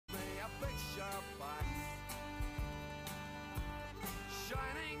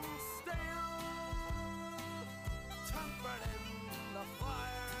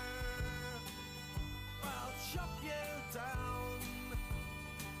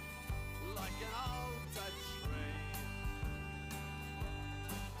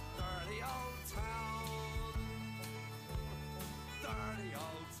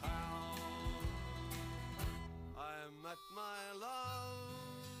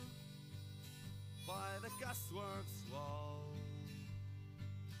glassworks wall.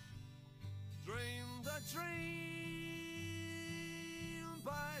 Dreamed a dream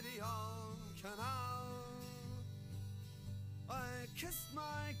by the old canal. I kissed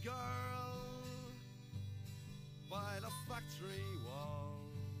my girl by the factory wall.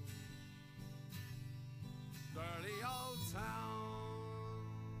 Dirty old town,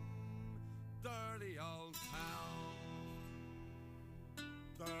 dirty old town,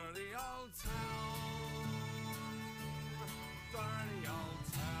 dirty old town, dirty old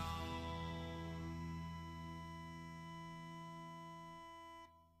town.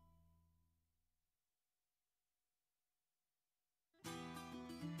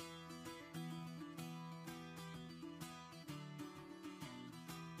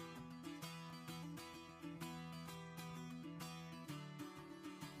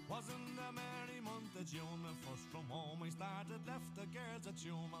 Wasn't a merry month of June when first from home we started. Left the girls at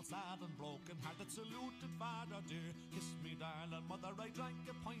home all sad and broken hearted. Saluted father dear, kissed me darling mother. I drank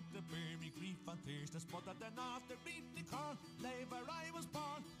a pint of beer, me grief and tears to smother. Then after beat the corn, lay where I was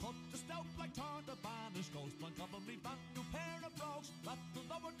born. Put the stout like torn, the banished ghost man covered me brand new pair of brogues.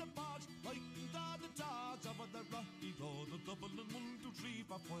 Rattled over the bogs, lightened all the dogs over the rocky road. The double and 1, 2, 3,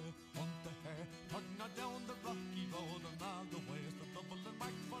 4, 5 on the hair. Turning down the rocky road and all the ways. The double and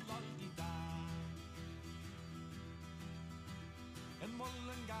back for lolly-da. In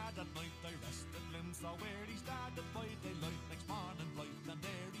Mullingar that night I rested limbs, saw where he started by daylight. Next morning bright and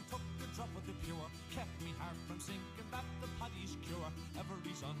there he took a drop of the pure, kept me heart from sinking, that the paddy's cure.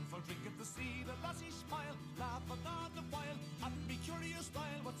 Every son for drinking to see the lassie smile, laughing all the while at me curious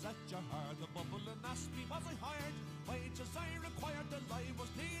style. What's at your heart? The bubble and asked me was I hired, wages I required, the life was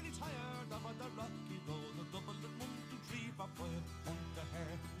nearly tired. Over the rocky road, the double and 1, 2, 3, 4, 5 on the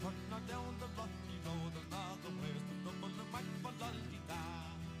hair. Turning down the rocky road and all the ways. The double and back for lolly-da.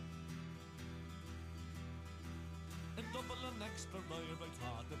 In Dublin extra ride I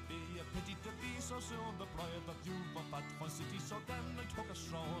thought it'd be a pity to be so soon the pride of you but bad for city. So then I took a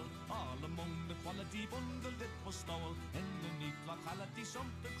stroll all among the quality bundle it was stole. In the neat locality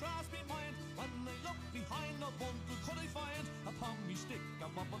something crossed me mind. When I looked behind no bundle could I find. Upon me stick a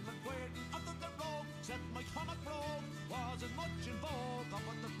wobble and whirling under the road. Said my comic brogue wasn't much in vogue. Up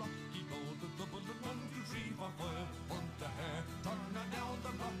on the rocky road the Dublin 1, 2, 3, 4, 5 on the hair. Turning down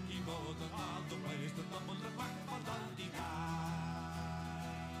the rocky road and all the ways. The Dublin back for lolly-da.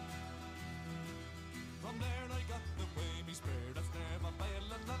 From there I got the way me spirits never fail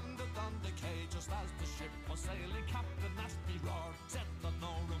and landed on the quay just as the ship was sailing. Captain asked me roar, said that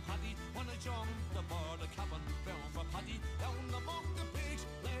no room had he. When I jumped aboard the cabin bound for Paddy, down among the pigs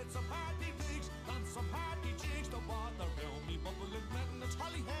played some party rigs, danced some party jigs. The water round me bubbling when the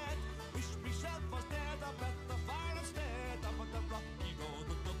tally head. Wish myself was there to bet the fire instead. Up on the rocky road,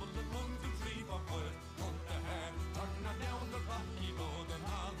 the double and 1, 2, 3, 4, 5 on the hair. Turning down the rocky road and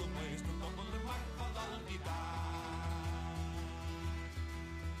all the ways. The double and back for lolly-da.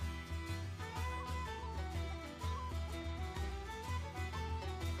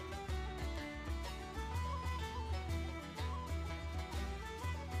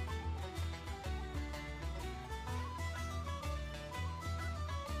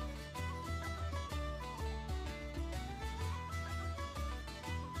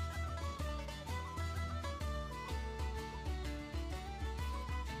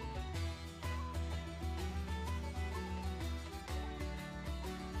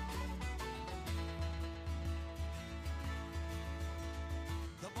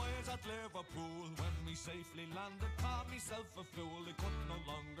 At Liverpool, when we safely landed, called myself a fool. I could no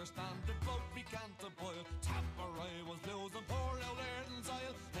longer stand it, blood began to boil. Tapper I was losing, poor old Ireland's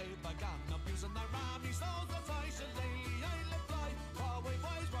Isle. They began abusing their army souls as I should lay I let fly. Galway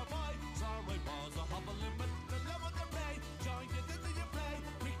boys were by, sorry was a hobbling with the love of the bay. Join you did you play,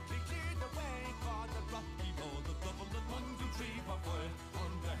 quickly cleared the way. For the rocky road, the double and 1, 2, 3, 4, 5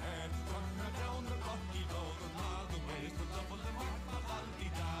 on the head. Turning down the rocky road and all the ways. The double and back for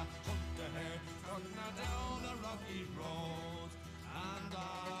lolly-da. The hair, turning down a rocky road and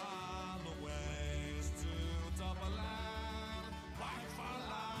all the ways to Dublin, back for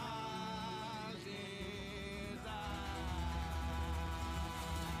lolly-da.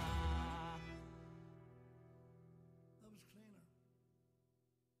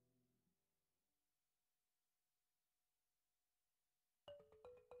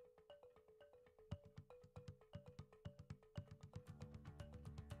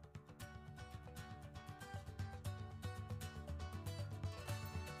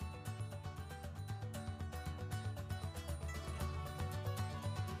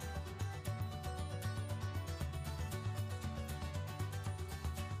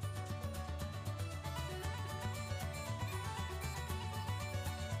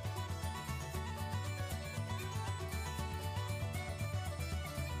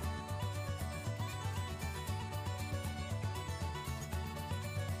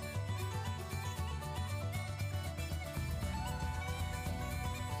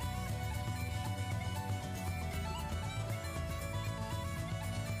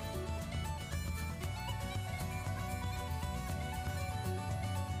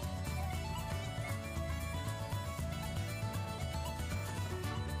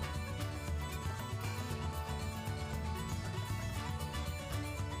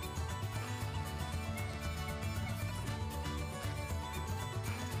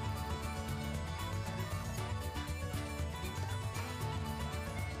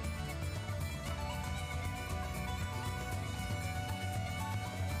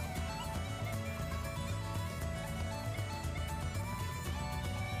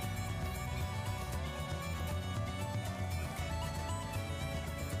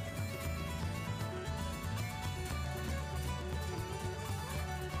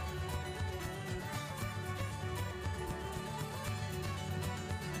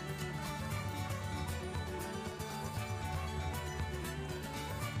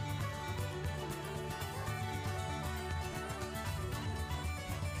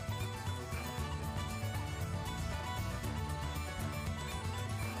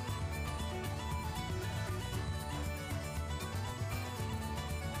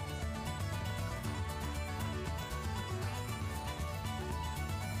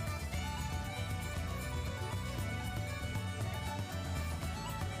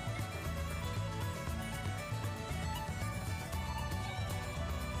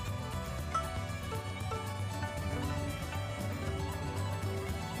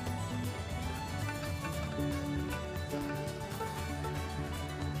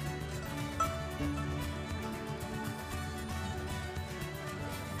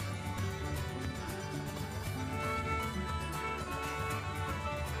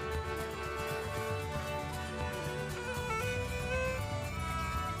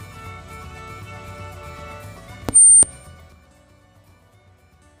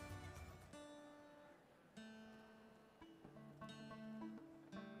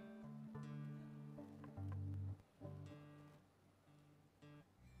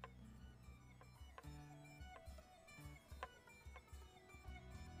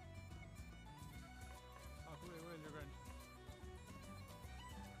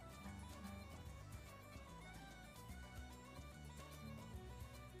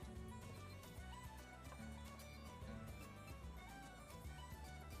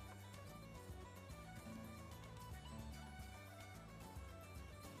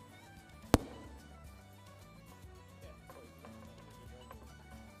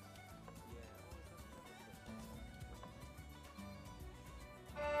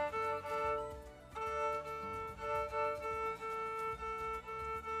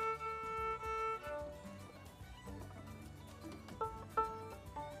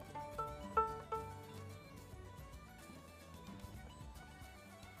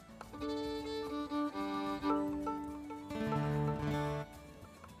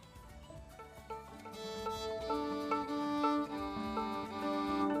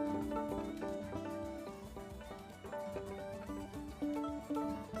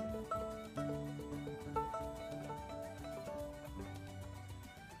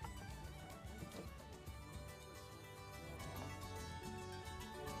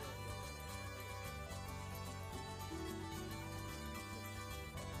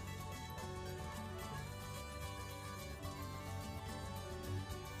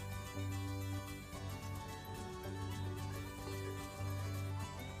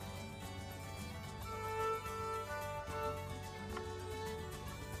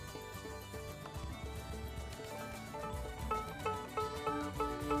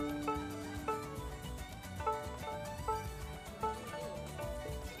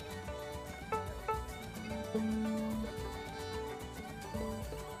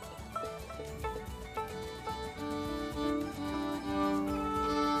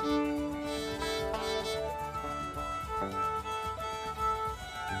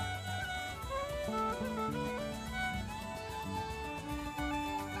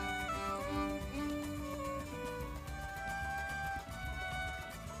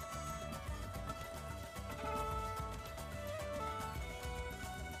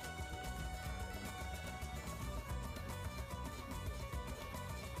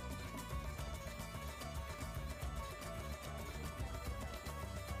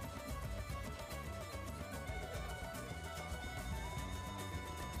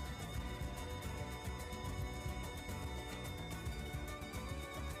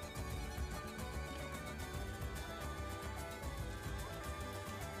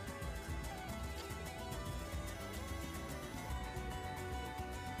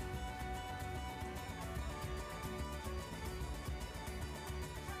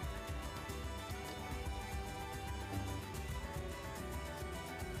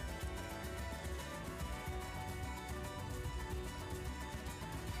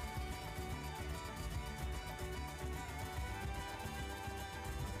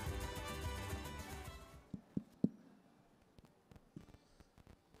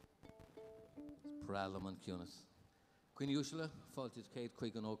 Corallam and Cunis. Queen Ursula, Faltis Kate,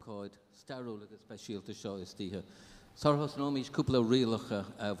 Quigan O'Coid, Starrula, Specialta Shaw is Tiha. Sarhos Nomish, Kupla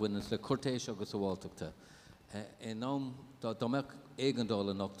Reelacha, Winners, the Cortesh August Waltukta. Enom, Domek,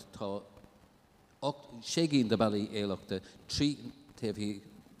 Egandol and Octa, Shaggy in the Valley, Elocta, Tree, Tev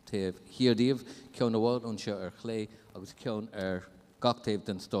Hirdiv, Kion Awad, Unsha, Clay, August Kion, Goktav,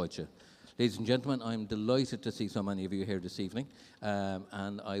 then Stoicha. Ladies and gentlemen, I'm delighted to see so many of you here this evening,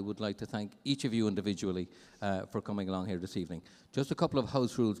 and I would like to thank each of you individually for coming along here this evening. Just a couple of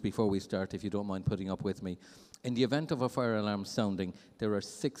house rules before we start, if you don't mind putting up with me. In the event of a fire alarm sounding, there are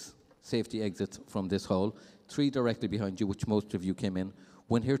 6 safety exits from this hall, 3 directly behind you, which most of you came in,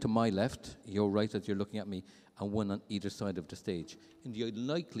 1 here to my left, your right as you're looking at me, and 1 on either side of the stage. In the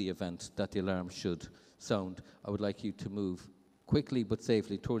unlikely event that the alarm should sound, I would like you to move quickly but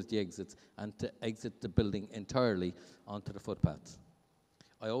safely towards the exits and to exit the building entirely onto the footpaths.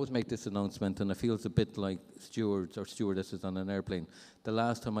 I always make this announcement, and it feels a bit like stewards or stewardesses on an airplane. The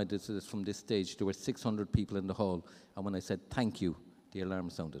last time I did this from this stage, there were 600 people in the hall, and when I said thank you, the alarm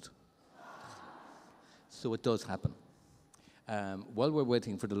sounded. So it does happen. While we're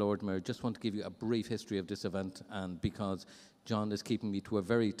waiting for the Lord Mayor, just want to give you a brief history of this event, and because John is keeping me to a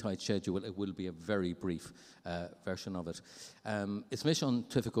very tight schedule, it will be a very brief version of it. It's mission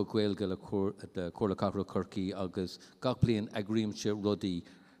typical Gaelga the Corla Cockerel Kirky August Gokblian Agreemshire Ruddy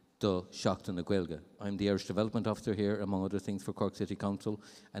do Shockton a Gaelga. I'm the Irish Development Officer here, among other things, for Cork City Council,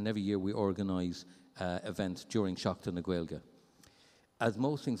 and every year we organise events during Shockton a Gaelga. As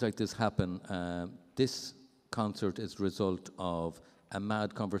most things like this happen, this concert is the result of a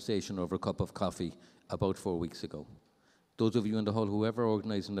mad conversation over a cup of coffee about 4 weeks ago. Those of you in the hall who ever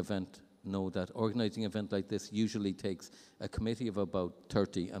organise an event know that organising an event like this usually takes a committee of about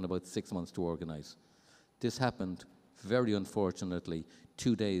 30 and about 6 months to organise. This happened, very unfortunately,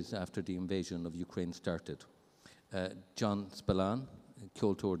 2 days after the invasion of Ukraine started. John Spillane,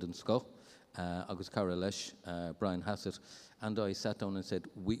 Kjoltord and Sco, August Caralesh, Brian Hassett, and I sat down and said,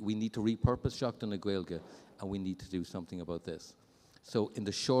 we need to repurpose Shockton na Gaeilge, and we need to do something about this. So in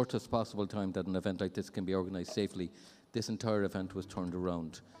the shortest possible time that an event like this can be organised safely, this entire event was turned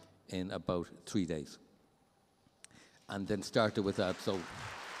around in about 3 days. And then started with that. So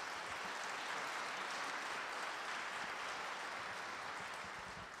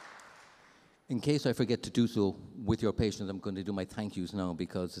in case I forget to do so, with your patience, I'm going to do my thank yous now,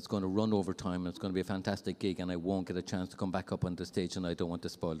 because it's going to run over time and it's going to be a fantastic gig, and I won't get a chance to come back up on the stage, and I don't want to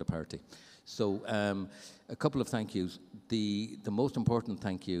spoil the party. So a couple of thank yous. The most important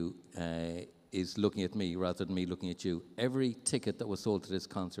thank you is looking at me rather than me looking at you. Every ticket that was sold to this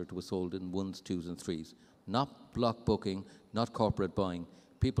concert was sold in 1s, 2s and 3s. Not block booking, not corporate buying.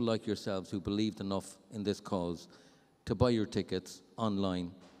 People like yourselves who believed enough in this cause to buy your tickets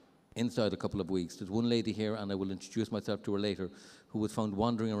online inside a couple of weeks. There's one lady here, and I will introduce myself to her later, who was found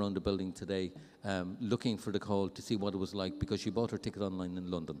wandering around the building today looking for the call to see what it was like, because she bought her ticket online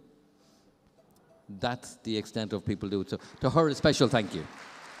in London. That's the extent of people do it. So to her, a special thank you.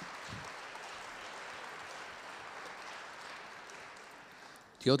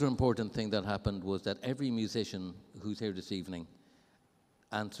 The other important thing that happened was that every musician who's here this evening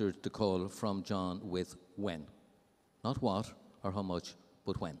answered the call from John with when. Not what or how much,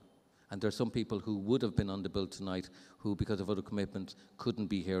 but when. And there are some people who would have been on the bill tonight who, because of other commitments, couldn't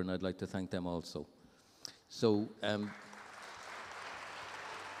be here, and I'd like to thank them also. So,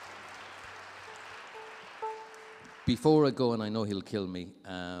 before I go, and I know he'll kill me,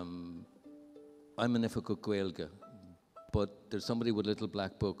 I'm an Ifiguk Gaeilge, but there's somebody with a little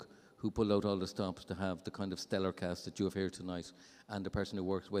black book who pulled out all the stops to have the kind of stellar cast that you have here tonight, and the person who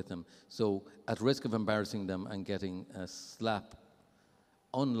works with them. So, at risk of embarrassing them and getting a slap,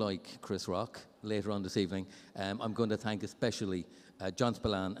 unlike Chris Rock later on this evening, I'm going to thank especially John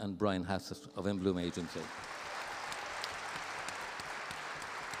Spillane and Brian Hassett of In Bloom Agency.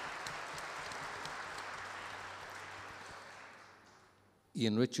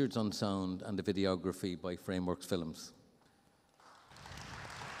 Ian Richards on sound, and the videography by Frameworks Films.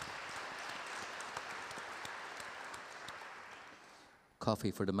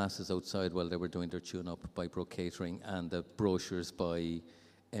 Coffee for the masses outside while they were doing their tune-up by Brook Catering, and the brochures by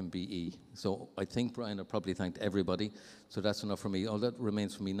MBE. So I think Brian have probably thanked everybody, so that's enough for me. All that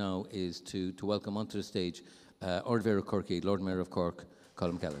remains for me now is to welcome onto the stage Ard Mhaire Corky, Lord Mayor of Cork,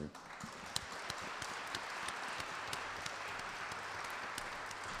 Colm Kelleher.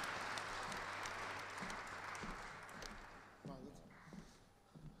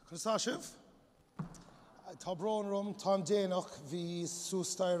 Tá Brónrum, Tom Dénach, hí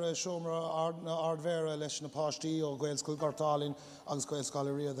sústaire siomra ardmhéire leis na páistí ó Gaelscoil Gortálin agus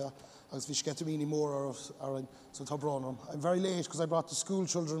Gaelscoil Riada, agus bhí scetamíní mór ar so Tá Brónrum. I'm very late because I brought the school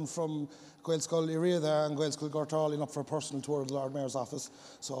children from Gaelscoil Riada and Gaelscoil Gortálin up for a personal tour of the Lord Mayor's office,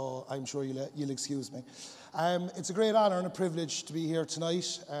 so I'm sure you'll excuse me. It's a great honour and a privilege to be here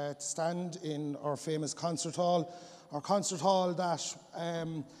tonight to stand in our famous concert hall. Our concert hall that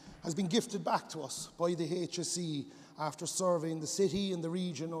has been gifted back to us by the HSE after serving the city and the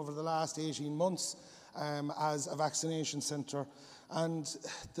region over the last 18 months as a vaccination centre. And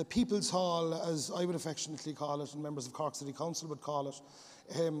the People's Hall, as I would affectionately call it, and members of Cork City Council would call it,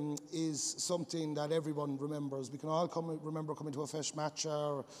 is something that everyone remembers. We can all remember coming to a Feis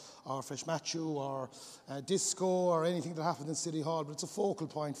Matcha or Feis Matchu or disco or anything that happened in City Hall, but it's a focal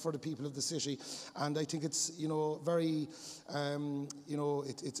point for the people of the city. And I think it's, very,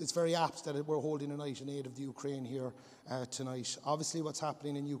 it's very apt that we're holding a night in aid of the Ukraine here tonight. Obviously, what's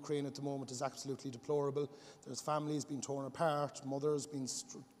happening in Ukraine at the moment is absolutely deplorable. There's families being torn apart, mothers being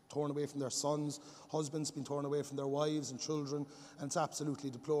torn away from their sons, husbands being torn away from their wives and children, and it's absolutely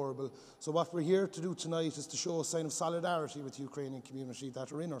deplorable. So what we're here to do tonight is to show a sign of solidarity with the Ukrainian community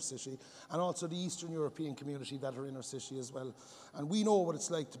that are in our city, and also the Eastern European community that are in our city as well. And we know what it's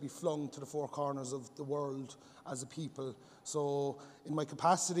like to be flung to the four corners of the world as a people. So in my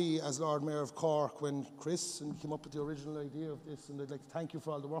capacity as Lord Mayor of Cork, when Chris came up with the original idea of this, and I'd like to thank you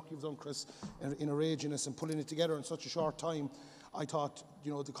for all the work you've done, Chris, in arranging this and putting it together in such a short time, I thought,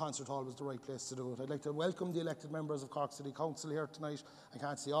 the concert hall was the right place to do it. I'd like to welcome the elected members of Cork City Council here tonight. I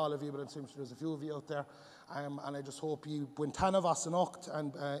can't see all of you, but I'm sure there's a few of you out there. And I just hope you buintana vasanocht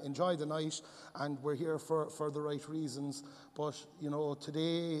and enjoy the night. And we're here for the right reasons. But,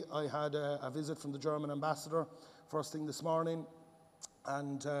 today I had a visit from the German ambassador first thing this morning.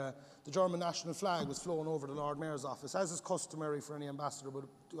 And the German national flag was flown over the Lord Mayor's office, as is customary for any ambassador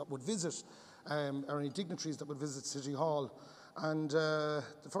would visit, or any dignitaries that would visit City Hall. And the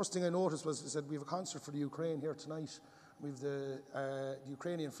first thing I noticed was, he said, we have a concert for the Ukraine here tonight. We've the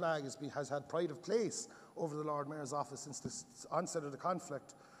Ukrainian flag has had pride of place over the Lord Mayor's office since the onset of the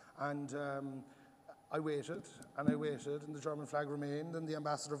conflict. And I waited, and I waited, and the German flag remained, and the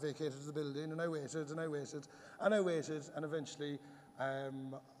ambassador vacated the building, and I waited, and I waited, and I waited, and eventually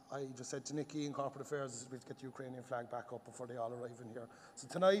I just said to Nikki in Corporate Affairs, we have to get the Ukrainian flag back up before they all arrive in here. So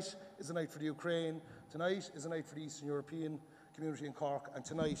tonight is a night for the Ukraine, tonight is a night for the Eastern European community in Cork, and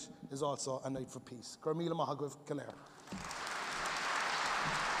tonight is also a night for peace. Garmila Mahagov Kalair.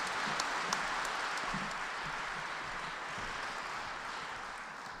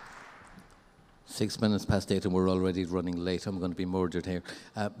 6 minutes past 8 and we're already running late. I'm going to be murdered here.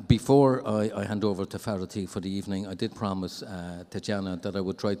 Before I hand over to Farati for the evening, I did promise Tatjana that I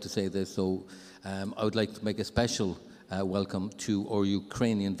would try to say this, so I would like to make a special welcome to our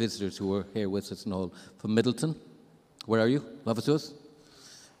Ukrainian visitors who are here with us and all from Middleton. Where are you? Lavasus?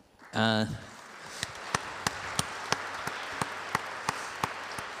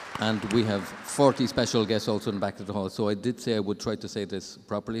 And we have 40 special guests also in the back of the hall. So I did say I would try to say this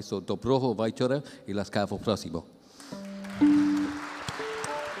properly. So, Dobroho Vajchora I Laskavo Prosimo.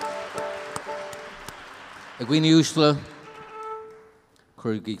 Agwini Ushla,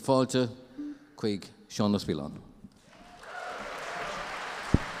 Kurgig Falta, Quig Seanas Pilon.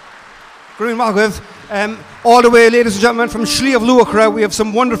 Green Magwiv, all the way, ladies and gentlemen, from Shlee of Luachra, we have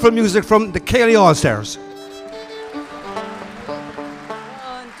some wonderful music from the Cayley All-Stars.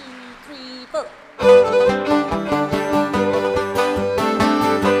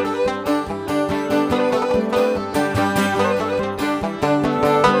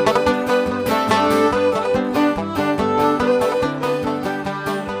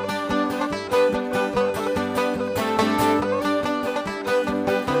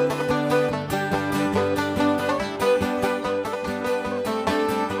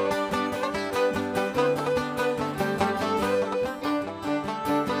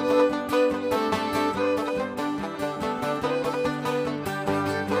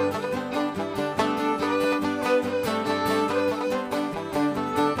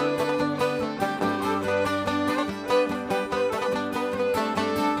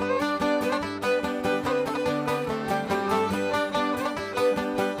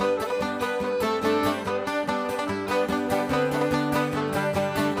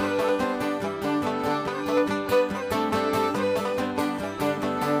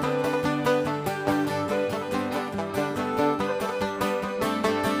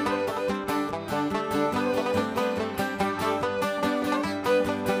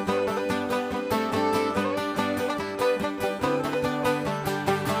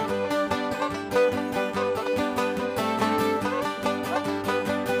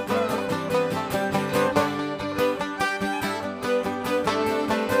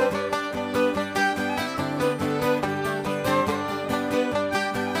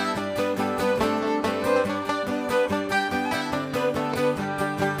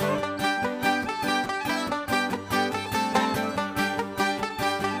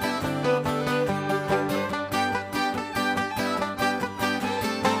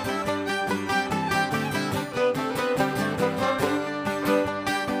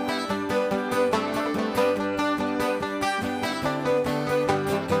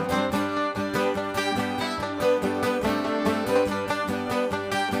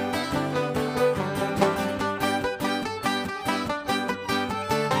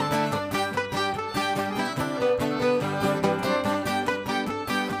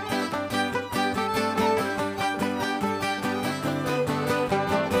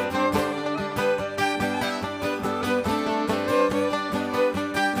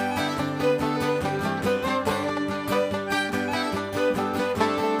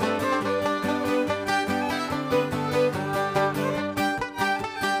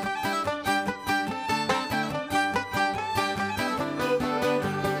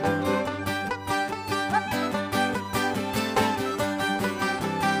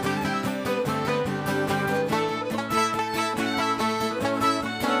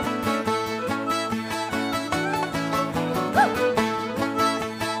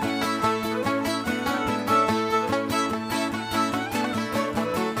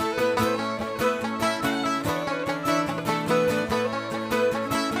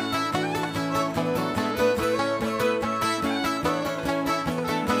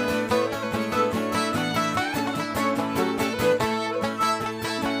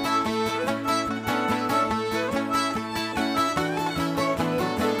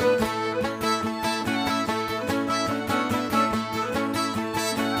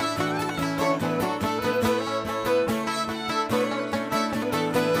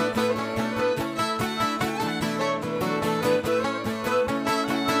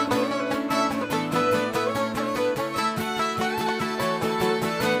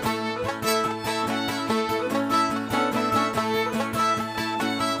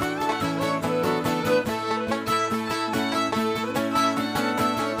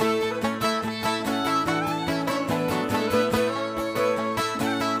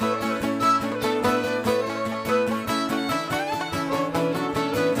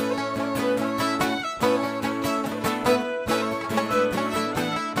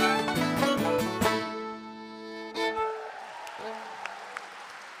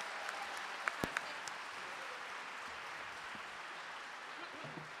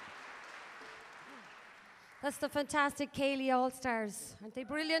 That's the fantastic Kaylee All-Stars. Aren't they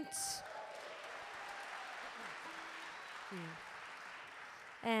brilliant?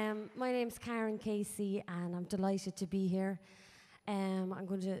 My name's Karen Casey, and I'm delighted to be here. I'm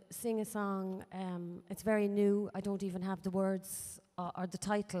going to sing a song. It's very new. I don't even have the words or the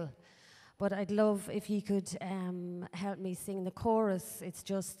title, but I'd love if he could help me sing the chorus. It's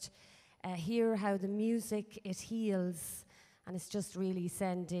just hear how the music, it heals, and it's just really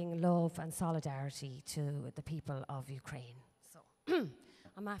sending love and solidarity to the people of Ukraine. So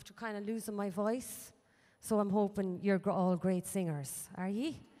I'm after kind of losing my voice, so I'm hoping you're all great singers. Are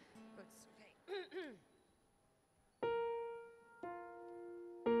ye? Good.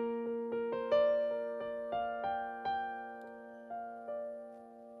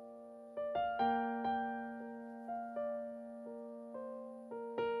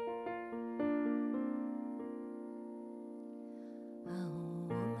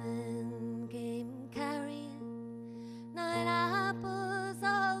 Okay.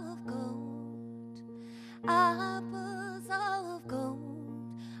 Apples of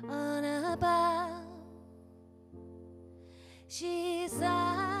gold on a bough. She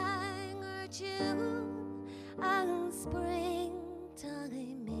sang her tune and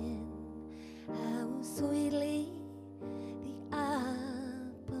springtime in. How sweetly the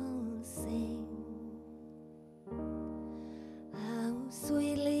apples sing. How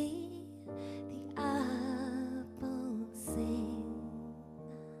sweetly the apples sing.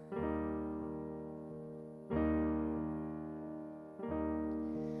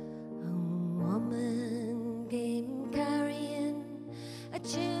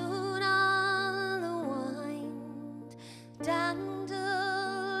 Tune on the wind,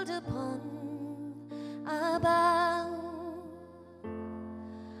 dandled upon a bough,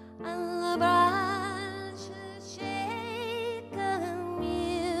 and the branches shake and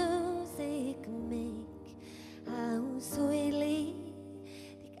music make. How sweetly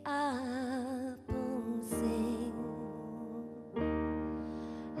the apples sing.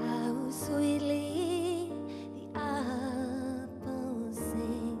 How sweetly the apples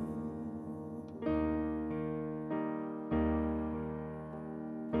sing.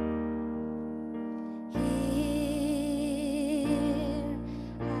 Hear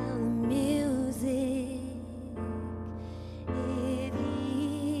how music it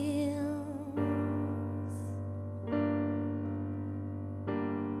heals.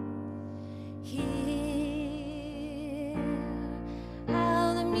 Hear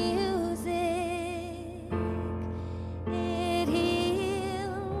how the music it heals.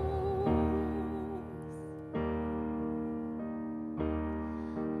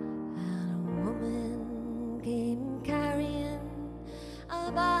 And a woman came carrying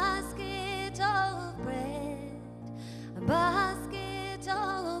a basket of bread, a basket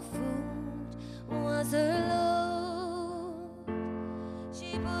of food was her load.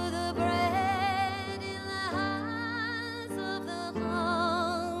 She put the bread in the hands of the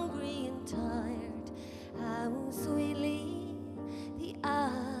hungry and tired. How sweetly the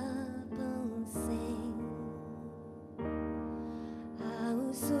apples sing.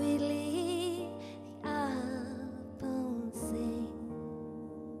 How sweetly the apples sing.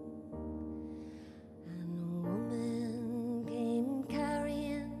 And a woman came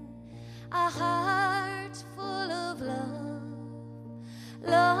carrying a heart full of love,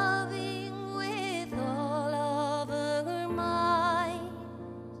 loving with all of her mind,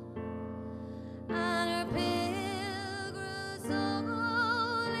 and her pilgrim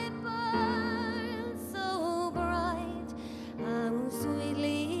soul it burned so bright. How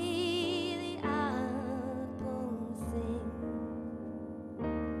sweetly the apples sing.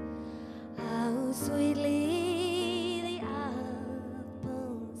 How sweetly the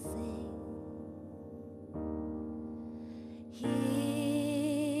apples sing. Hear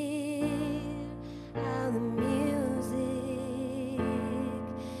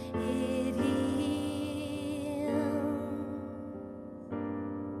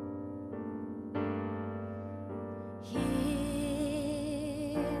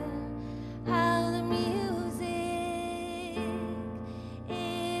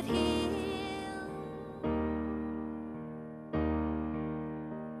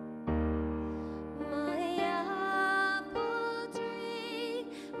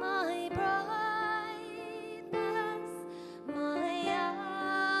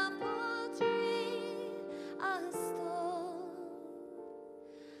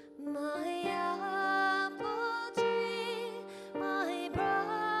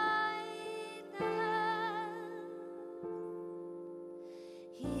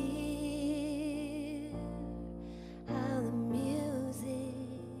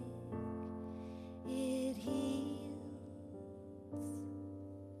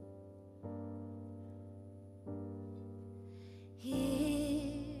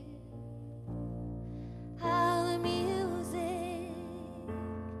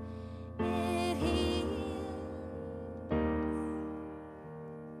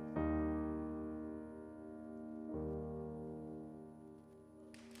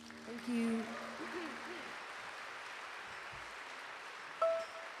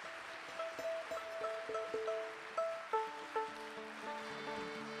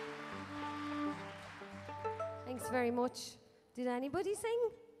very much. Did anybody sing?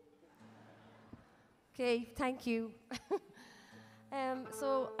 Okay, thank you.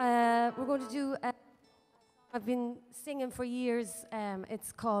 We're going to do. I've been singing for years.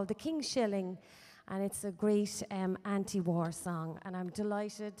 It's called The King's Shilling, and it's a great anti-war song. And I'm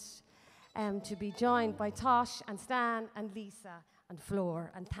delighted to be joined by Tosh and Stan and Lisa and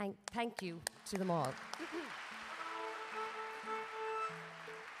Flor. And thank you to them all.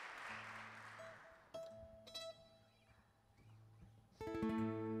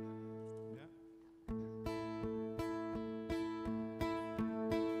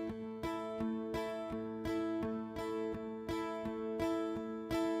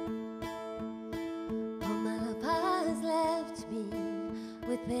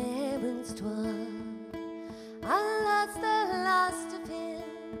 Parents 'twas, and that's the last of him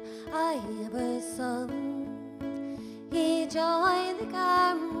I ever saw. He joined the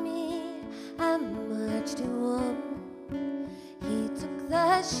army and marched to war. He took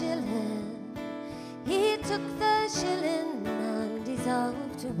the shilling, and he's off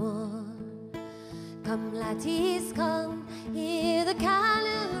to war. Come laddies, come, hear the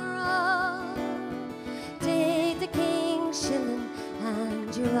cannon roar. Take the king's shilling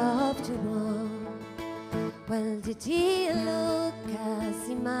and you're off to war. Well, did he look as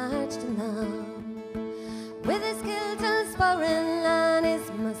he marched along, with his kilt and sporran and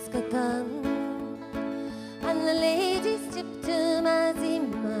his musket gun, and the ladies tipped him as he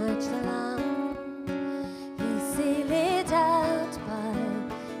marched along. He sailed out by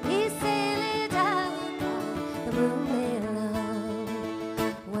the moonlit lawn.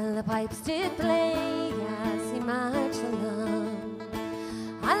 Well, the pipes did play as he marched along,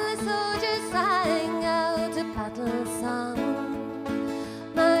 and the soldiers sang out a battle song.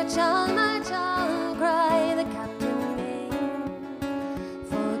 March on, cried the captain King.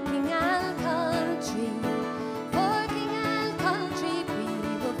 For king and country, we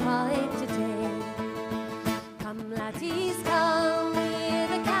will fight today. Come laddies, come, hear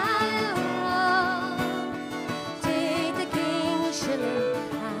the cannon roar. Take the king's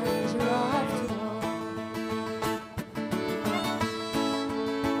shilling and you're off to war.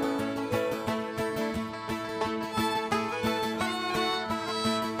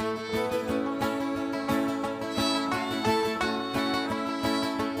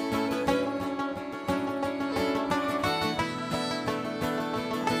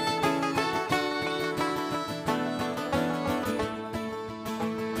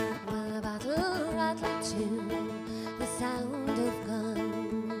 Well, the battle rattled to the sound of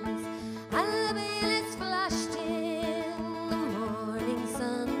guns, and the bayonets flashed in the morning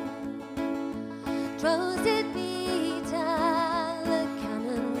sun. Drums did beat and the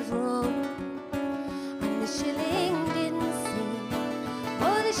cannons roared, and the shilling didn't seem,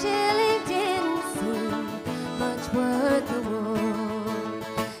 much worth the war.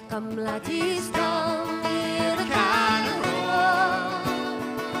 Come laddies, come, hear the cannon roar.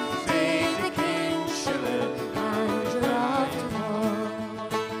 Take the king's shilling and you're off to war.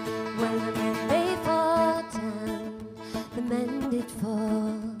 Well, the men they fought and the men did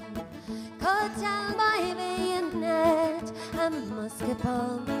fall, cut down by bayonet and musket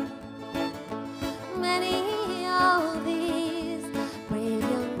ball. Many of these brave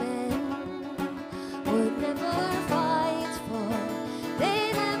young men would never fight for,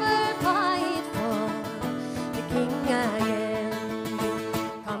 they never fight for the king again.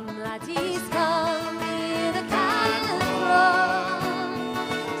 Come laddies, come, hear the cannon roar.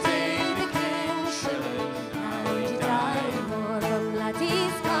 Take the king's shilling and you die more. Come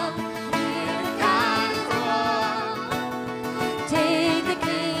laddies, come, hear the cannon roar. Take the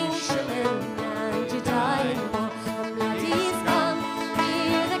king's shilling and you die more. Come laddies, come,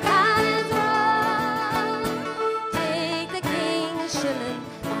 hear the cannon roar. Take the king's shilling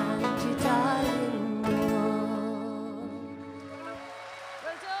and you die more.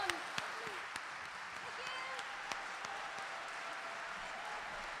 Well done.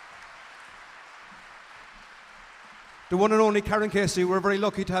 The one and only Karen Casey. We're very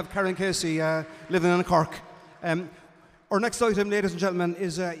lucky to have Karen Casey living in Cork. Our next item, ladies and gentlemen,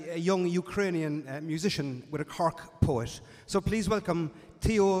 is a young Ukrainian musician with a Cork poet. So please welcome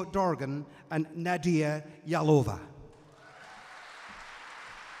Theo Dorgan and Nadia Yalova.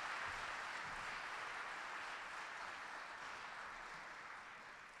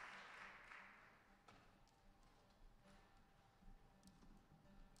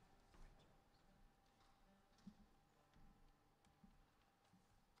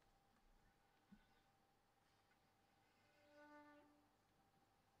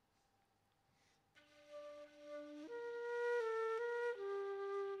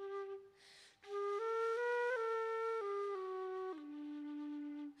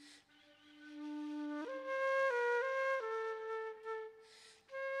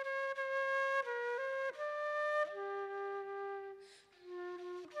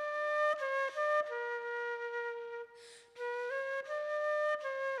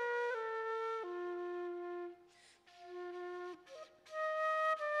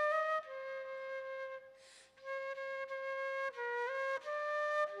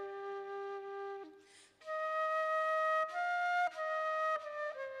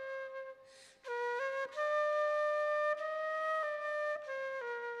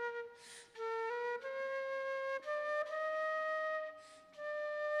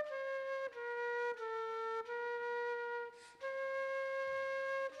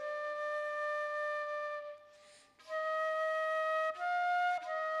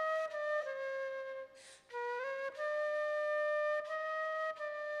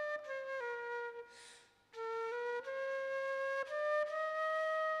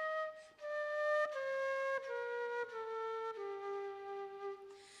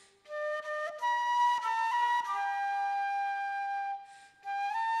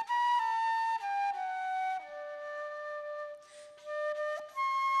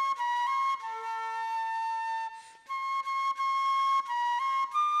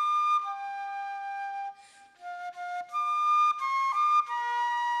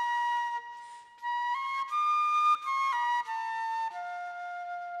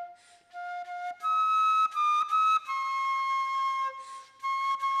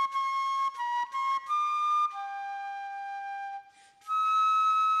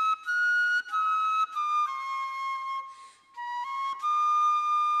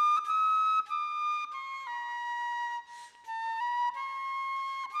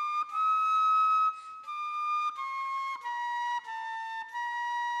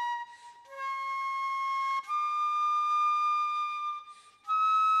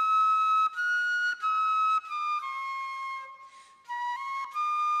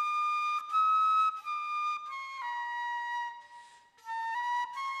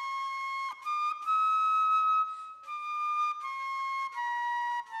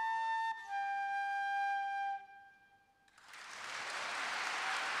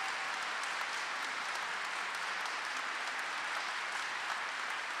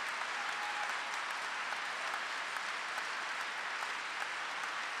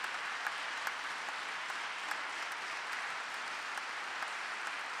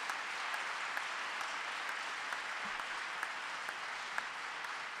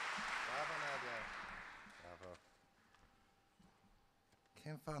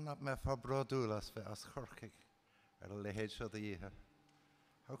 Cén fan up me fa brodulas fe as chorchig lehéid the year.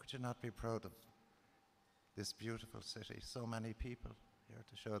 How could you not be proud of this beautiful city? So many people here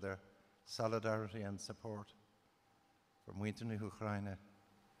to show their solidarity and support for Muintini Ukraine,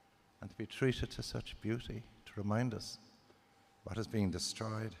 and to be treated to such beauty, to remind us what is being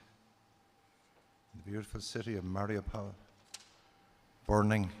destroyed in the beautiful city of Mariupol,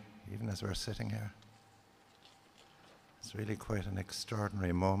 burning even as we're sitting here. It's really quite an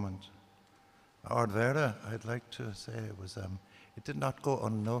extraordinary moment. Ardvera, I'd like to say it did not go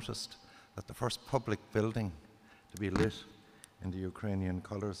unnoticed that the first public building to be lit in the Ukrainian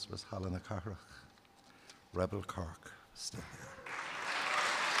colours was Halana Karach, Rebel Cork, still there.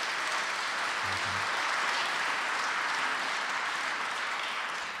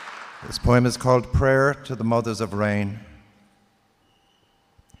 This poem is called Prayer to the Mothers of Rain.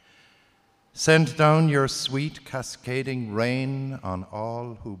 Send down your sweet cascading rain on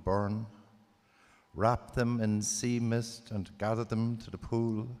all who burn. Wrap them in sea mist and gather them to the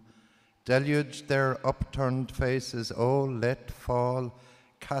pool. Deluge their upturned faces, oh, let fall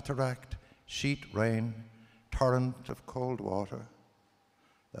cataract, sheet rain, torrent of cold water,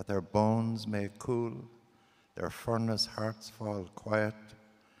 that their bones may cool, their furnace hearts fall quiet,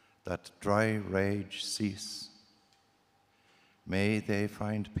 that dry rage cease. May they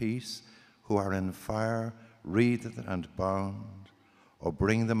find peace who are in fire, wreathed and bound. O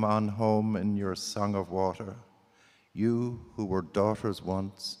bring them on home in your song of water. You who were daughters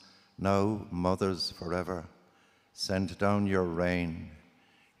once, now mothers forever, send down your rain,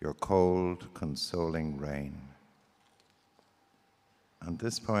 your cold, consoling rain. And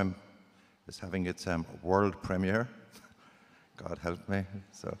this poem is having its world premiere. God help me.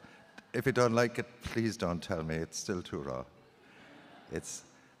 So if you don't like it, please don't tell me. It's still too raw. It's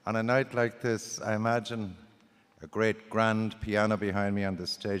on a night like this, I imagine a great grand piano behind me on the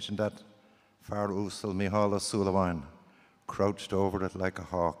stage, and that far Usul Mihala Sulawain crouched over it like a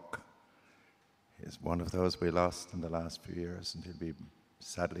hawk. He's one of those we lost in the last few years, and he'll be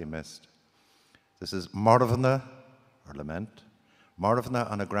sadly missed. This is Morvna, or Lament, Morvna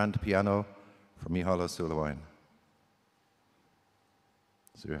on a grand piano for Mihala Sulawain.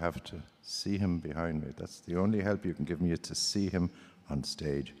 So you have to see him behind me. That's the only help you can give me, is to see him on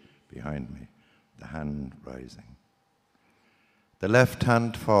stage behind me, the hand rising. The left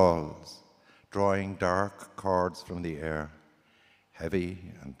hand falls, drawing dark chords from the air,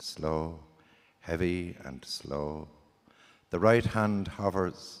 heavy and slow, heavy and slow. The right hand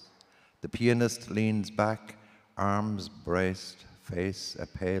hovers. The pianist leans back, arms braced, face a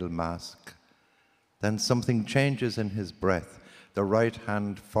pale mask. Then something changes in his breath. The right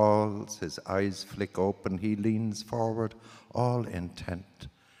hand falls, his eyes flick open, he leans forward, all intent,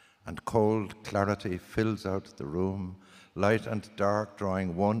 and cold clarity fills out the room, light and dark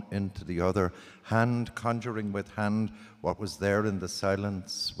drawing one into the other, hand conjuring with hand what was there in the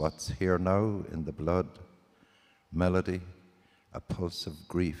silence, what's here now in the blood. Melody, a pulse of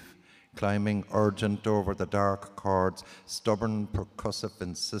grief, climbing urgent over the dark chords, stubborn percussive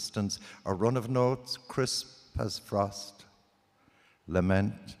insistence, a run of notes crisp as frost.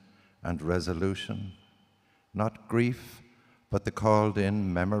 Lament and resolution, not grief, but the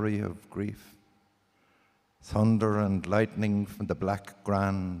called-in memory of grief. Thunder and lightning from the black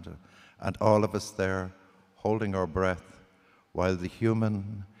grand, and all of us there holding our breath, while the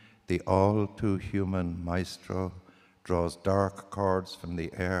human, the all-too-human maestro draws dark chords from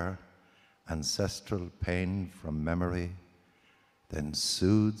the air, ancestral pain from memory, then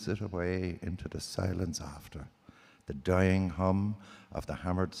soothes it away into the silence after, the dying hum of the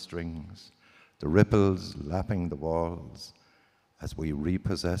hammered strings, the ripples lapping the walls as we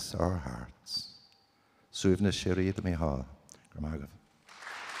repossess our hearts. Suivna Shiri the Miha, Gramagav.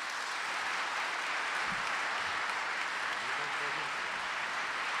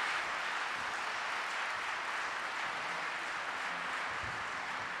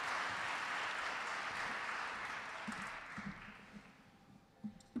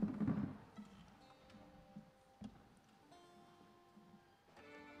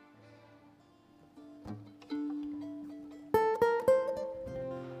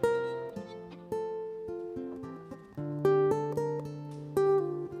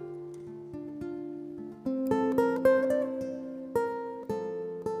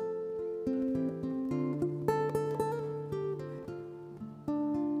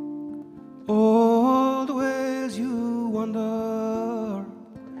 All the ways you wander,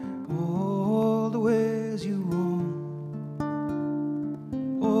 all the ways you roam,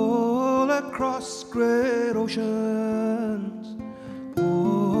 all across great oceans,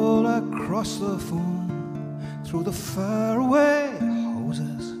 all across the foam, through the faraway houses.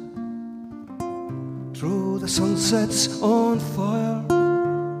 through the sunsets on fire,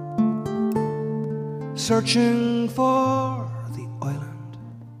 searching for the island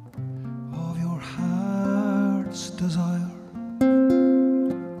of your heart's desire,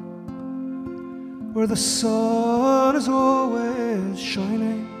 where the sun is always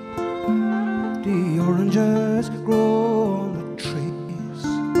shining, the oranges grow on the trees.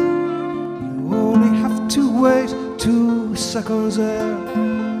 You only have to wait 2 seconds there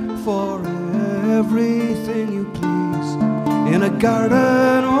for everything you please, in a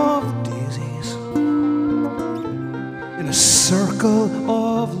garden of daisies, in a circle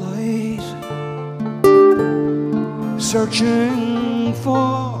of light, searching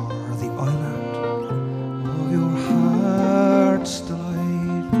for the island of your heart's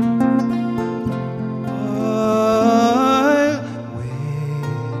delight. I'll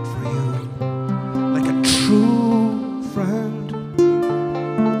wait for you like a true friend.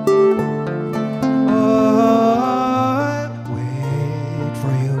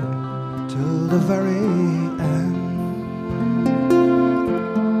 The very end.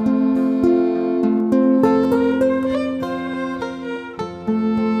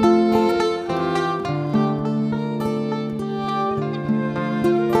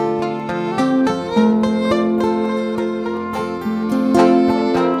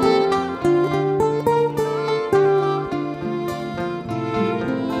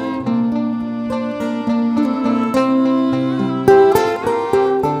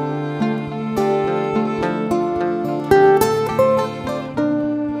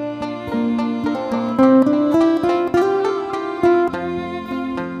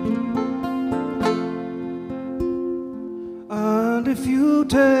 And if you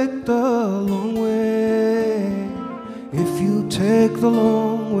take the long way, if you take the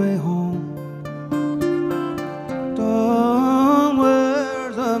long way home, down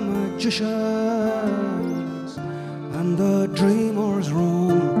where the magicians and the dreamers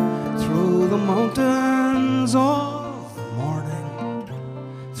roam, through the mountains of morning,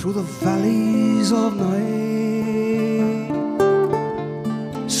 through the valleys of night,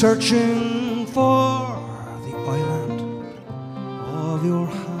 searching for the island of your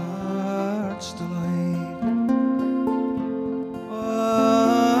heart's delight.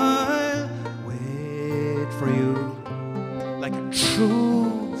 I'll wait for you like a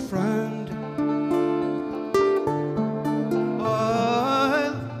true friend.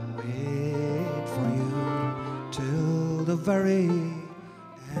 I'll wait for you till the very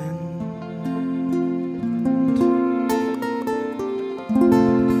end.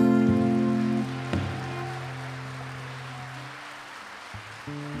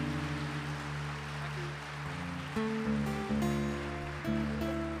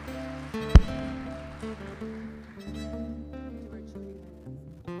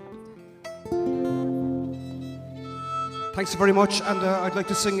 Thanks very much, and I'd like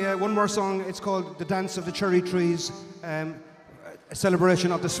to sing one more song. It's called The Dance of the Cherry Trees, a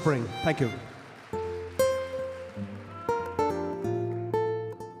celebration of the spring. Thank you.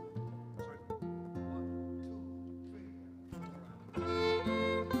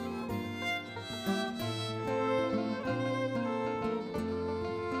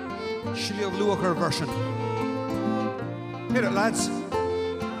 Shilly of Luacher version. Hit it, lads.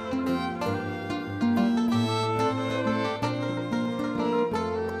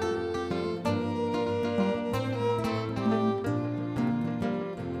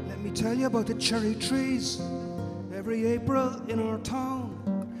 Tell you about the cherry trees. Every April in our town,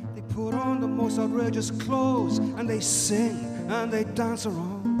 they put on the most outrageous clothes and they sing and they dance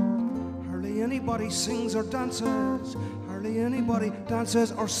around. Hardly anybody sings or dances, hardly anybody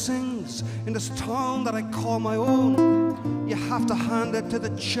dances or sings in this town that I call my own. You have to hand it to the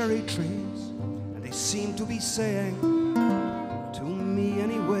cherry trees, and they seem to be saying to me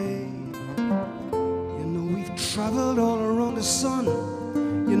anyway, you know, we've traveled all around the sun.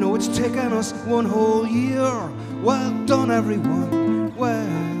 You know, it's taken us 1 whole year. Well done, everyone,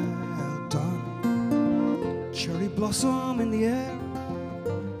 well done. Cherry blossom in the air,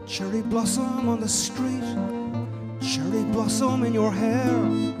 cherry blossom on the street, cherry blossom in your hair,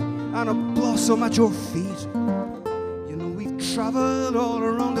 and a blossom at your feet. You know, we've traveled all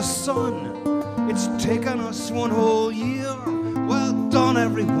around the sun. It's taken us 1 whole year. Well done,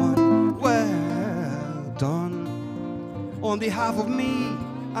 everyone, well done. On behalf of me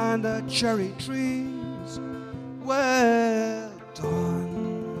and the cherry trees, well done.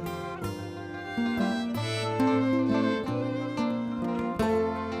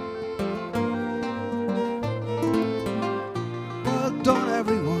 Well done,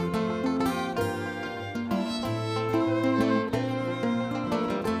 everyone.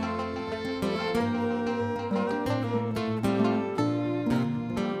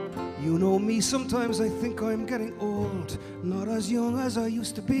 sometimes I think I'm getting old, not as young as I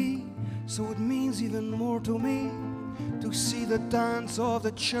used to be. So it means even more to me to see the dance of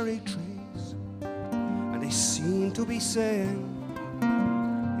the cherry trees. And they seem to be saying,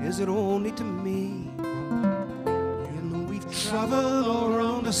 is it only to me? You know we've traveled all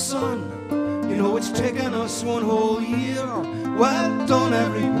around the sun. You know it's taken us one whole year. Well done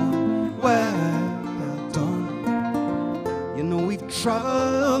everyone, well done. You know we've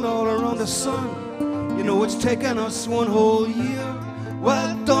traveled all around the sun. You know it's taken us one whole year.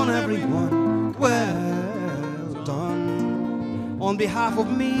 Well done everyone, well done. On behalf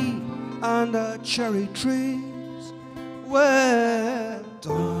of me and the cherry trees, well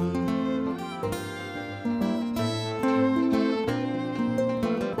done.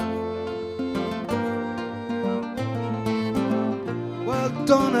 Well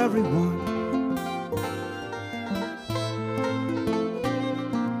done everyone.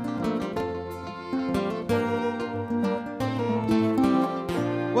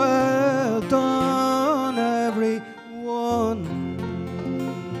 Well done, everyone.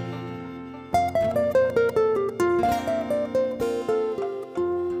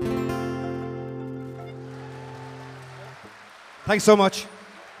 Thanks so much.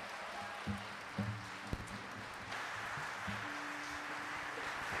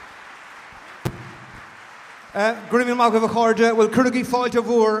 Grimmy Mag of a Corda will Currigi Fáilte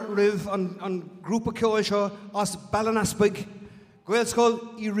Vor Riv on Grúpa Ceoilseo as Ballanaspig Gaelscoil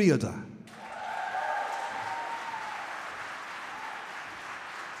I Riada.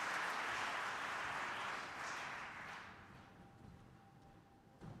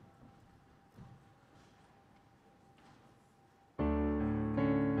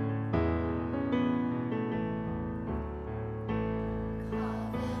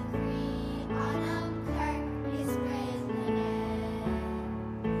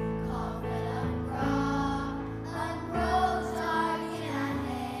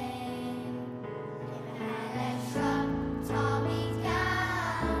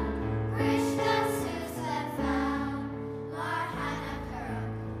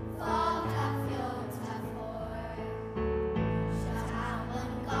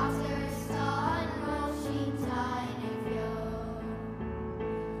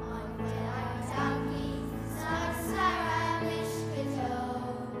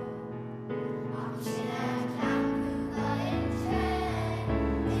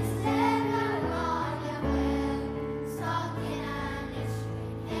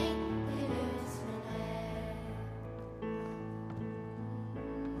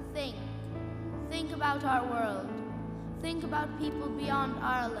 Think about our world. Think about people beyond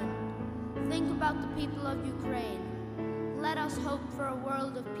Ireland. Think about the people of Ukraine. Let us hope for a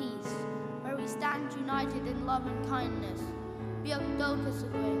world of peace, where we stand united in love and kindness. Biach Dóchas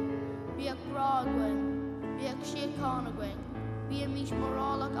Agwing, Biach Grá Agwing, Biach Síochána Agwing, Bia Mish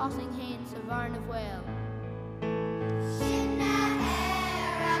Morálach Osing Hain sa Bharn of Whale.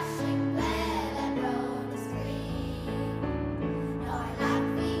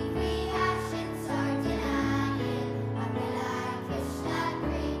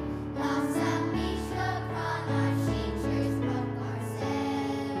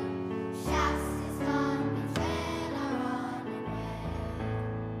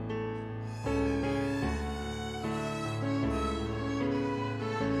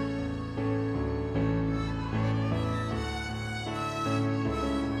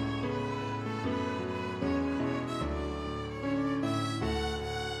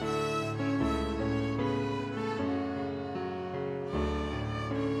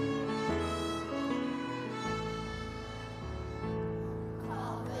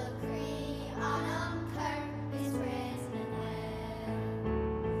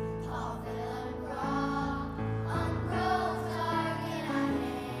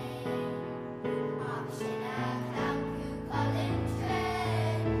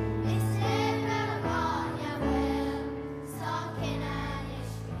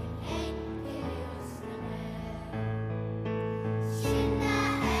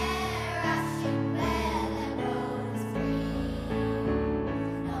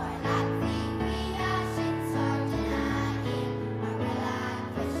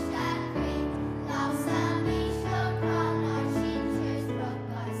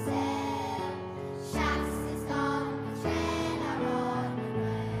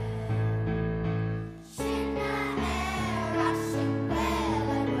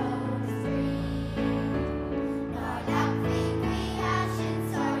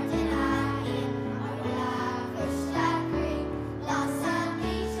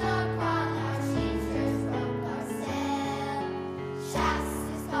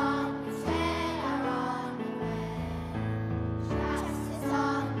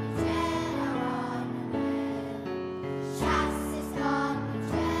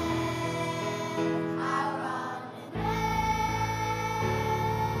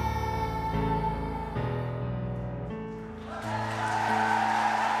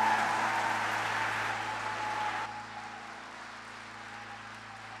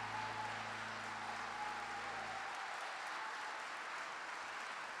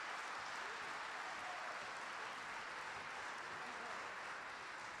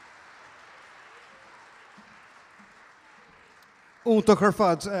 Únta chu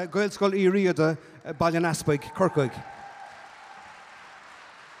fad Gaelscoil í riada Ballian Aspaig, Corcaig.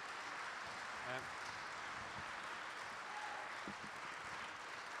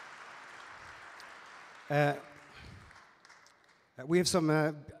 We have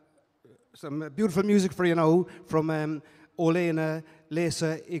some beautiful music for you now from Olena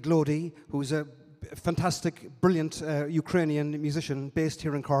Lesa Iglodi, who's a fantastic, brilliant Ukrainian musician based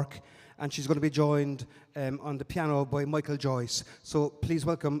here in Cork, and she's going to be joined on the piano by Michael Joyce. So please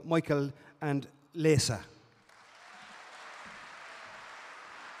welcome Michael and Lesa.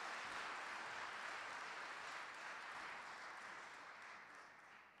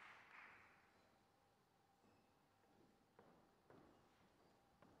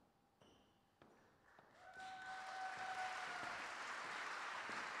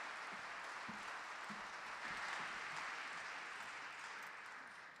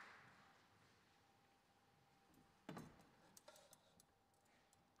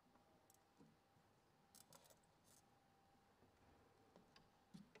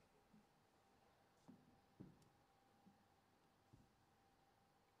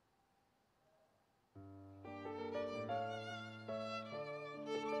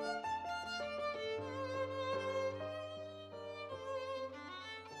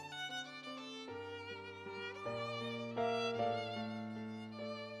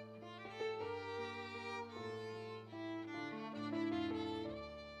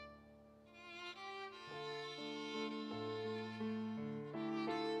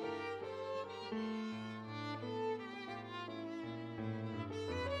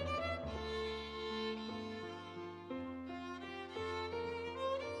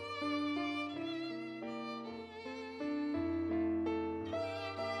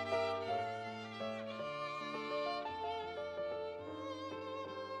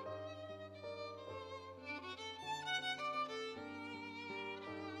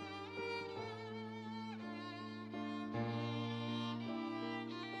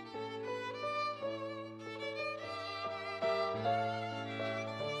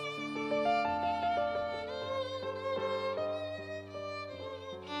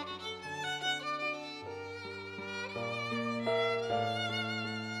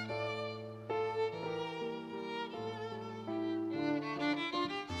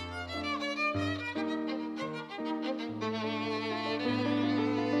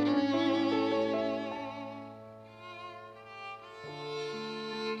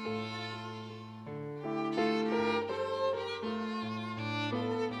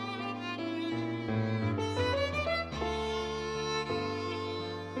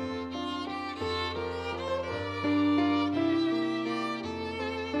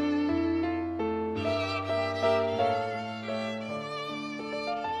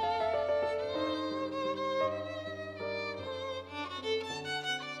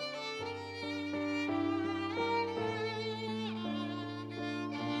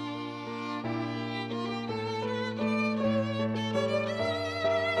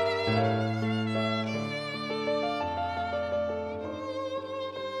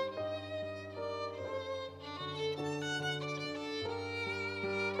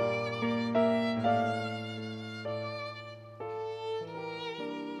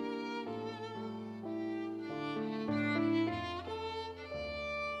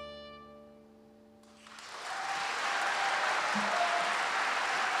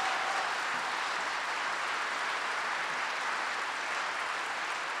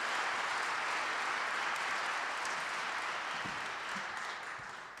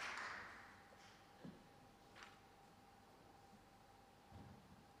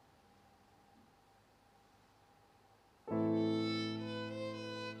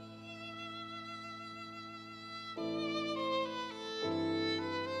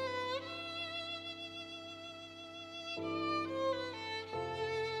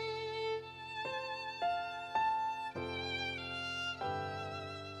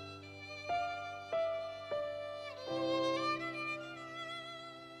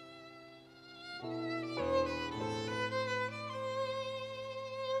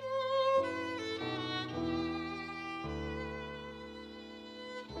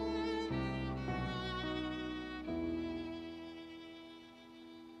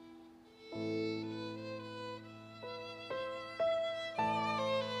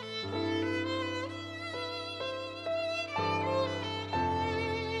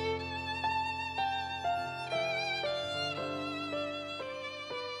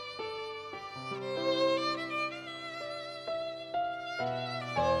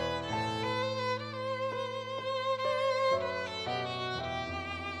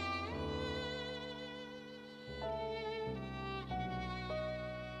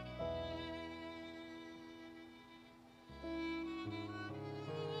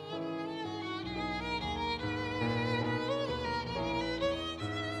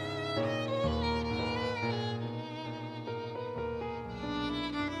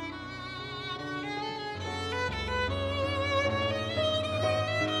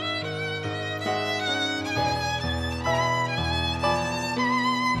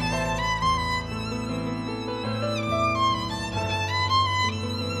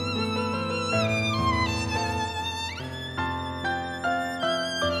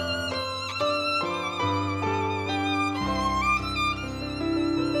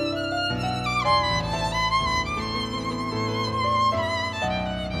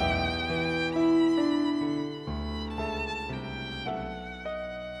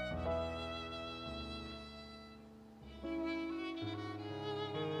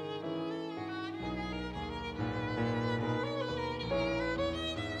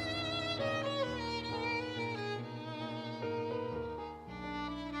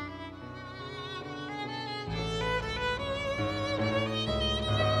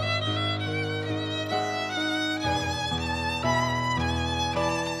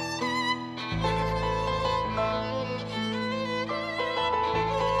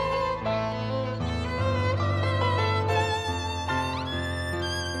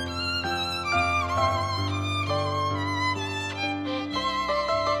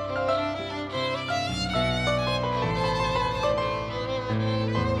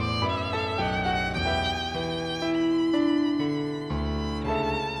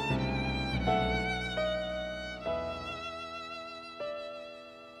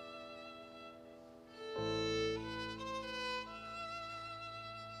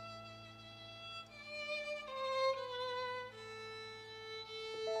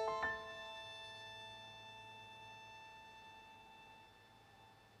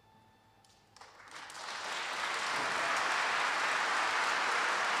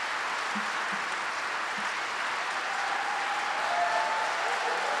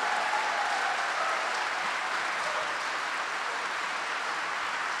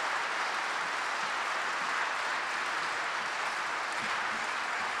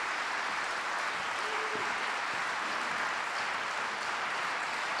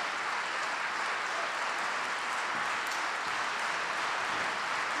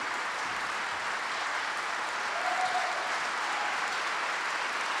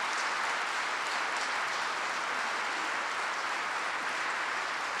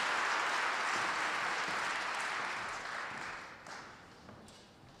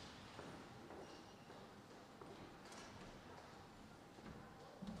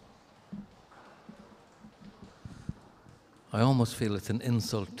 I almost feel it's an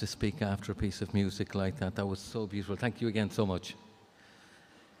insult to speak after a piece of music like that. That was so beautiful. Thank you again so much.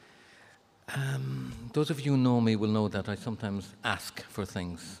 Those of you who know me will know that I sometimes ask for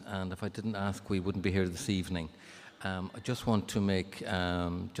things, and if I didn't ask, we wouldn't be here this evening. I just want to make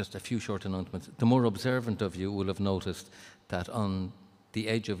just a few short announcements. The more observant of you will have noticed that on the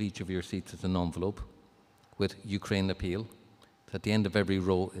edge of each of your seats is an envelope with Ukraine Appeal. At the end of every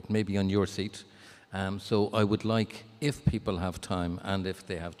row, it may be on your seat. So I would like, if people have time and if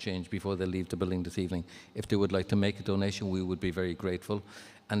they have change before they leave the building this evening, if they would like to make a donation, we would be very grateful.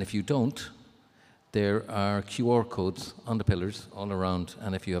 And if you don't, there are QR codes on the pillars all around,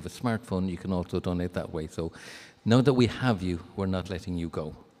 and if you have a smartphone, you can also donate that way. So now that we have you, we're not letting you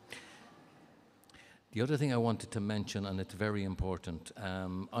go. The other thing I wanted to mention, and it's very important,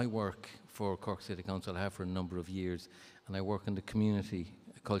 I work for Cork City Council, I have for a number of years, and I work in the Community,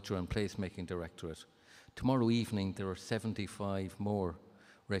 Culture and Placemaking Directorate. Tomorrow evening, there are 75 more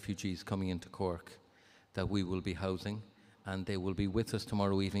refugees coming into Cork that we will be housing, and they will be with us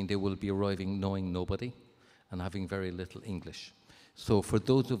tomorrow evening. They will be arriving knowing nobody and having very little English. So for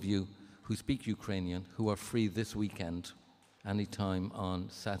those of you who speak Ukrainian, who are free this weekend, anytime on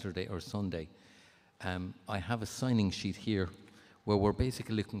Saturday or Sunday, I have a signing sheet here where we're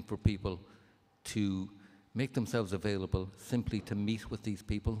basically looking for people to make themselves available simply to meet with these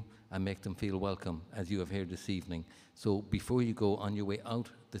people and make them feel welcome, as you have here this evening. So before you go on your way out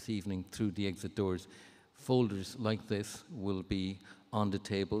this evening through the exit doors, folders like this will be on the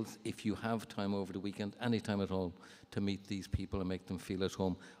tables. If you have time over the weekend, any time at all, to meet these people and make them feel at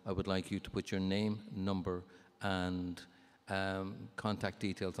home, I would like you to put your name, number, and contact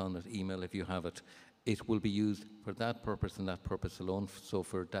details on it, email if you have it. It will be used for that purpose and that purpose alone, so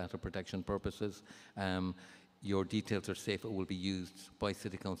for data protection purposes. Your details are safe. It will be used by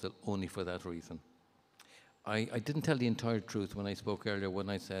City Council only for that reason. I didn't tell the entire truth when I spoke earlier when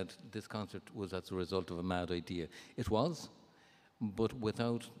I said this concert was as a result of a mad idea. It was, but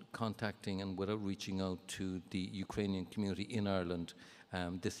without contacting and without reaching out to the Ukrainian community in Ireland,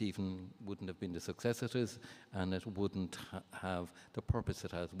 this evening wouldn't have been the success it is, and it wouldn't have the purpose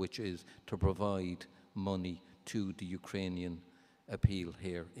it has, which is to provide money to the Ukrainian appeal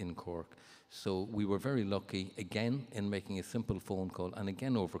here in Cork. So we were very lucky, again, in making a simple phone call, and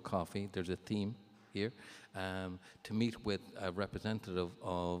again over coffee. There's a theme here, to meet with a representative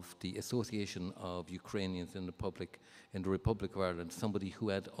of the Association of Ukrainians in the Republic of Ireland, somebody who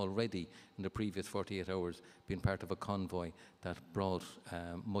had already, in the previous 48 hours, been part of a convoy that brought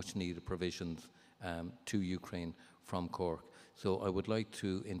much needed provisions to Ukraine from Cork. So I would like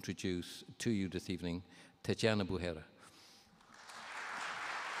to introduce to you this evening Tetiana Buhera.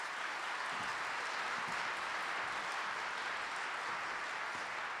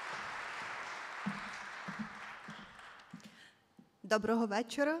 Доброго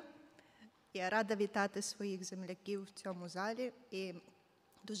вечора. Я рада вітати своїх земляків в цьому залі і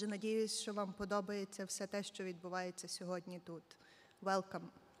дуже надіюсь, що вам подобається все те, що відбувається сьогодні тут. Welcome.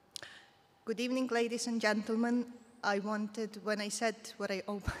 Good evening, ladies and gentlemen. I wanted, when I said what I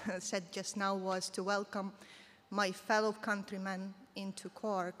said just now, was to welcome my fellow countrymen into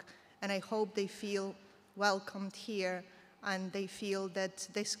Cork, and I hope they feel welcomed here and they feel that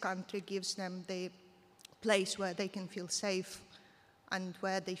this country gives them the place where they can feel safe and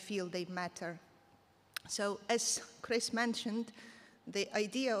where they feel they matter. So, as Chris mentioned, the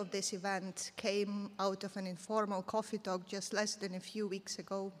idea of this event came out of an informal coffee talk just less than a few weeks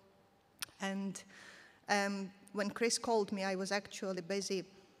ago. And when Chris called me, I was actually busy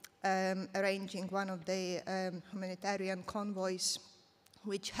arranging one of the humanitarian convoys,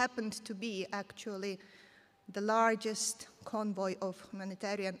 which happened to be actually the largest convoy of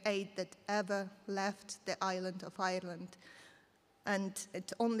humanitarian aid that ever left the island of Ireland. And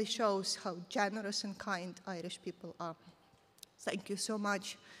it only shows how generous and kind Irish people are. Thank you so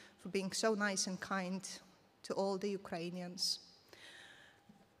much for being so nice and kind to all the Ukrainians.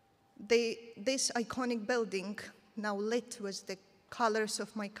 This iconic building, now lit with the colors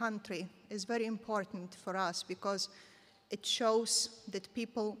of my country, is very important for us because it shows that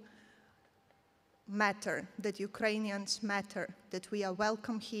people matter, that Ukrainians matter, that we are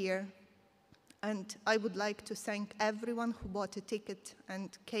welcome here. And I would like to thank everyone who bought a ticket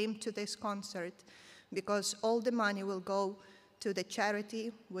and came to this concert, because all the money will go to the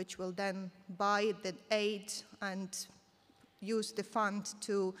charity, which will then buy the aid and use the fund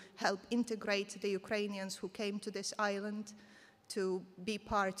to help integrate the Ukrainians who came to this island to be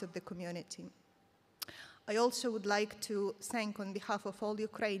part of the community. I also would like to thank, on behalf of all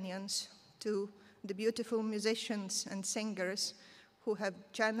Ukrainians, to the beautiful musicians and singers who have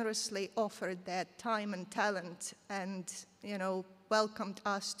generously offered their time and talent and, welcomed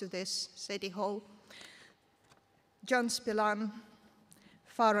us to this City Hall. John Spillane,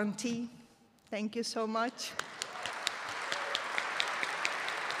 Faron T, thank you so much.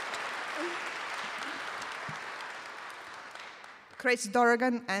 Chris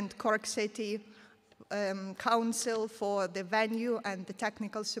Dorgan and Cork City Council for the venue and the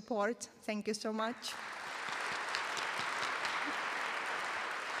technical support. Thank you so much.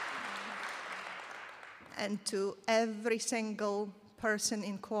 And to every single person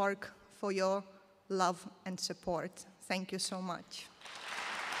in Cork for your love and support. Thank you so much.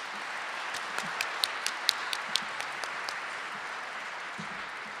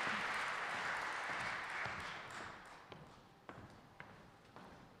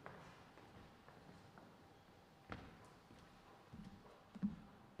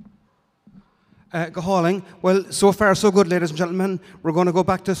 Gahaling. Well, so far so good, ladies and gentlemen. We're going to go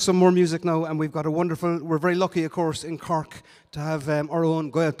back to some more music now, and we've got we're very lucky, of course, in Cork to have our own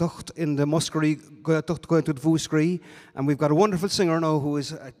Goya Tucht in the Muskerry, Goya Tucht going to the Vúscrí, and we've got a wonderful singer now who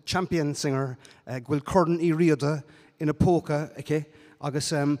is a champion singer, Gwil Curdan I Riada in a polka, okay?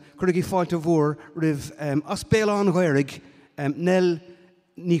 Agus Curigi Fáilte Vúr riv as Bélan Gairig Nel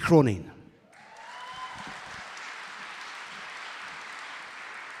Ní Cronin.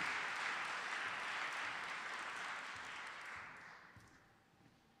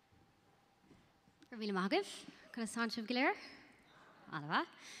 Really Magav, Sanchev Giler.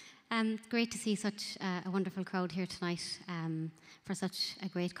 Great to see such a wonderful crowd here tonight for such a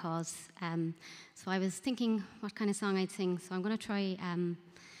great cause. So I was thinking what kind of song I'd sing. So I'm going to try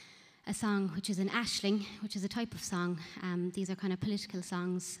a song which is an ashling, which is a type of song. These are kind of political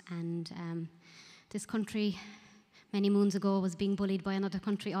songs, and this country many moons ago was being bullied by another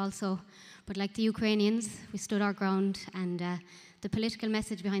country also. But like the Ukrainians, we stood our ground, and the political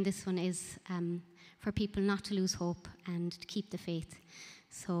message behind this one is for people not to lose hope and to keep the faith.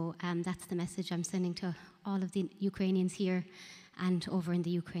 So that's the message I'm sending to all of the Ukrainians here and over in the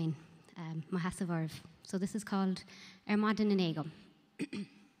Ukraine. Mahasavarv. So this is called Ermadin Enegum.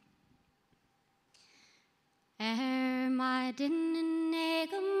 Ermadin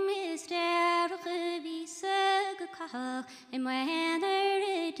Enegum is der Gevise gekach in mijn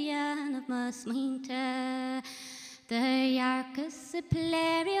Eridian of Maslinte. De jarkes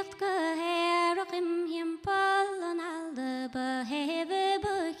plericht geherig im himpel en al de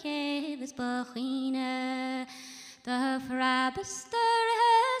beheves begine. De frabester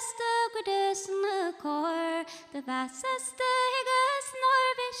heste gedesne kor, de vasseste higes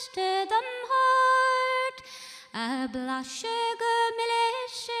norviste dam hort. A blasje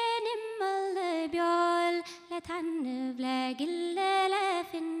milisje nimmel bjol, let hanne vlegille le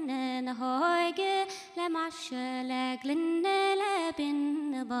finne na hoige, le masje le glinne le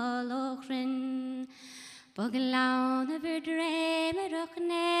binne balochrin. Boglaune verdremerach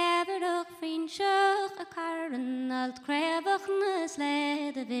neverach vriendschach a karren alt krevach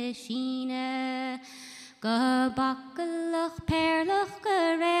neslede vishine. Gebakkelach perlach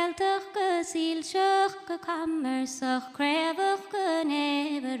gereeltach gesielschach gekammersach krevach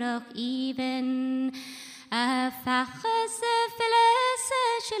geneverach even. A fachas a phyllis a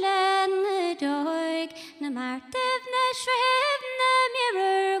shilen doig na martiv na shrev na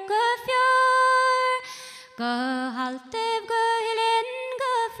mirror gofjor. Gehaltev gehilin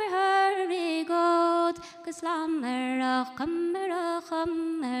geverhurry god geslammerach kammerach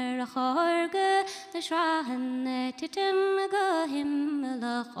kammerach orge de shrahen titim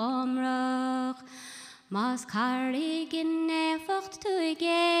gehimmelach omrach. Mas karig in nefacht tu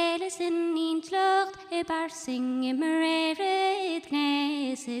geles in inslacht barsing immerere it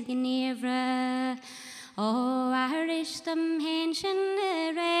kneset gnevre. O aristam henshin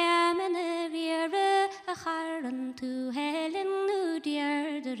ram and vere a charn to helen nu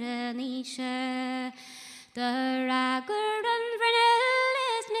dear the renisha. The ragger and vernel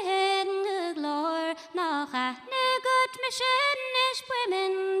is nehen glor nach a negut mission is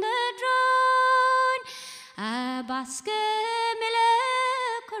women the drone. A baske mille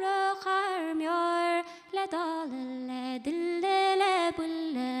korach armyor le dale le dille le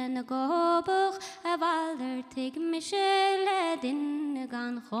bulle na gobuch a valder tig michelle din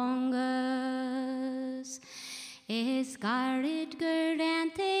gan hongus. Is garid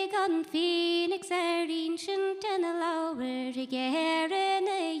gurante gan phoenix ancient and a lower geren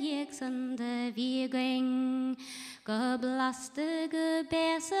a yix on the viewing. Geblaste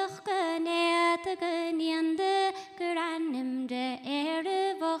gebesig genete geniende geranim de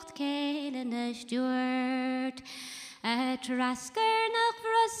ere vocht kelen de stuurt. Het rasker nog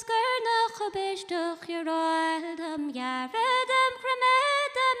vrosker nog bistach your oil them yaredem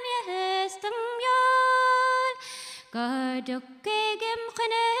cremedem yestem yol Gardukigim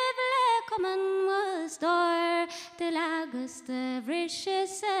chenevle common was door de lagus de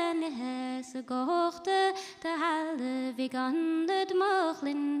vrishes en hes gochte de halde viganded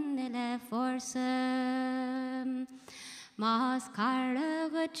mochlin le forsem Mas carla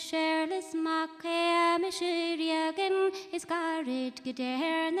gut sherlis makke mishiriagen is garid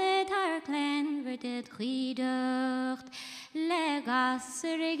gederne tarklen verdet chidacht legas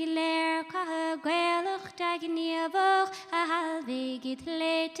regular ka gwelach dagnievach a halvigit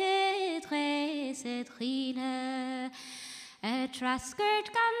lete treset chile A traskert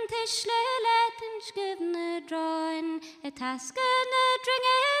gan tischle letten skivne droin a taskene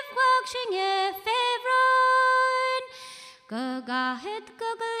dringev wagshinge fevroin Go gahed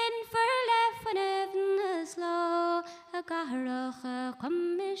guglin for leffen evne slow a garach a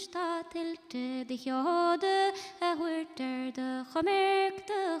commish ta tilte de jode a huerter de gemerk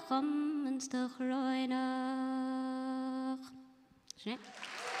de gommens de groinach Schnee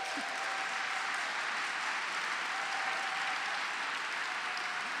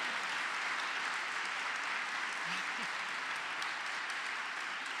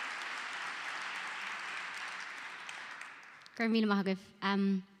Gur míle maithagah.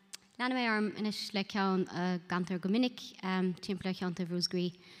 Leanna mé arm inis le ceann gantar go minic timpeall cheanta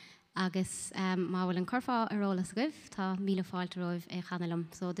bhrúsgraí agus má bhfuil an corfá arolalas agah tá míle fáilte roimh chanalum.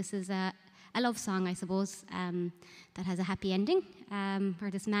 So this is a love song, I suppose, that has a happy ending, where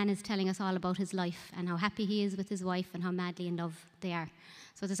this man is telling us all about his life and how happy he is with his wife and how madly in love they are.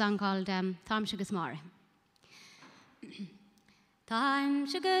 So it's a song called Tám Sigus Mara. Time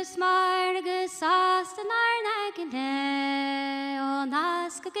sugus margus astan arnagin he on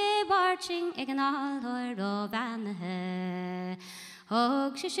ask a barching ignal or van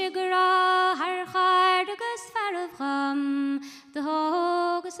Hog shigura har hardagus faravham the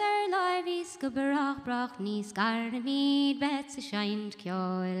hogus livis gobrach brach nis garmid bets a shined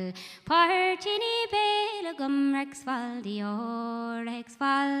kjol partini belagum rexvaldi or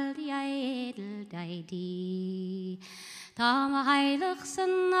exvaldi idle didi Tá a heilig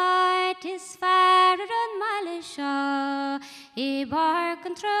san night is fair an malisha I bark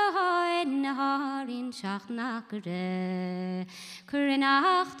an trahaid na harin shach nakere Curin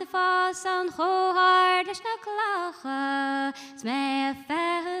ach de fas an chohard is na klacha Sme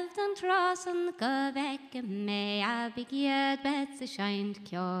fehd an tras an gavek me a bigiad bets a shined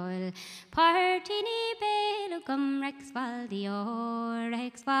kjol Partini belugum rexvaldi or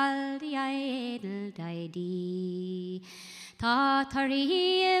exvaldi idle didi Tá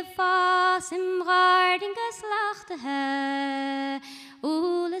tarí fás im gáardingus lachtathe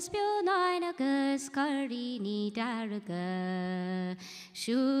Úlas beonáin agus caríní daraga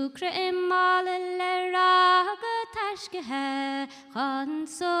Siúcra imála le rága taiscathe Chan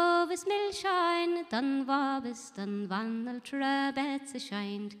sóvis mil sein dan bhabas dan vanal trebet sa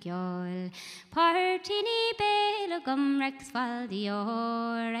seint geol Partini belagum rexvaldi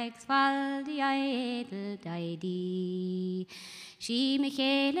or exvaldi idle didi Si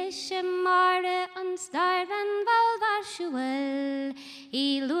Michaela Shimara an star an valvashuel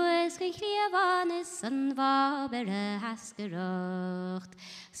I Louis Gicliavanis an vabere hasgerocht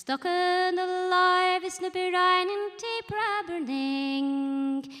Stocken alive is na berain in te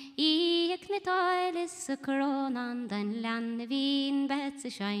braberning I knitailis a coronan dan lan vin bets a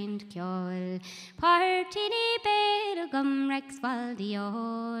shined kjol Partini belagum rexvaldi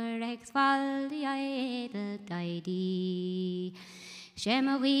or exvaldi idle didi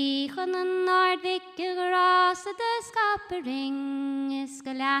Shemari chun an Nordvik gras a de skapering is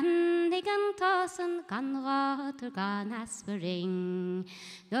galandig an tossen gan rater gan aspering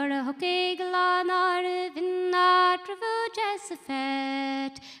Nor a hockey glan ar a vinnar travu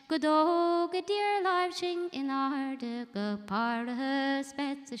Jessafet Godog a dear liveshing in arde go parha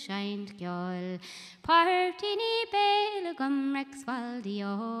spets a shined gyol Partini belagum rexvaldi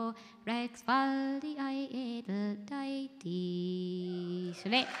o Rexvaldi I edel didi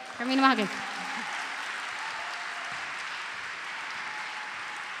Shale, Carmina Mahagan.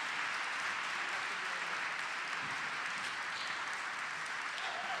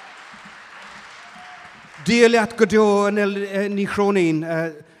 Dialiat Godio and Nichronin.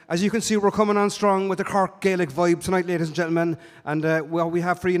 As you can see, we're coming on strong with the Cork Gaelic vibe tonight, ladies and gentlemen. And what we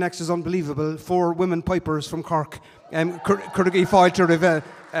have for you next is unbelievable. 4 women pipers from Cork. Curraghy Fáilte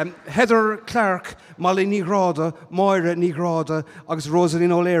Heather Clark, Molly Nigrada, Moira Nigrada, agus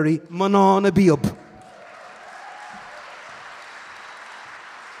Rosaline O'Leary, Manana Biob.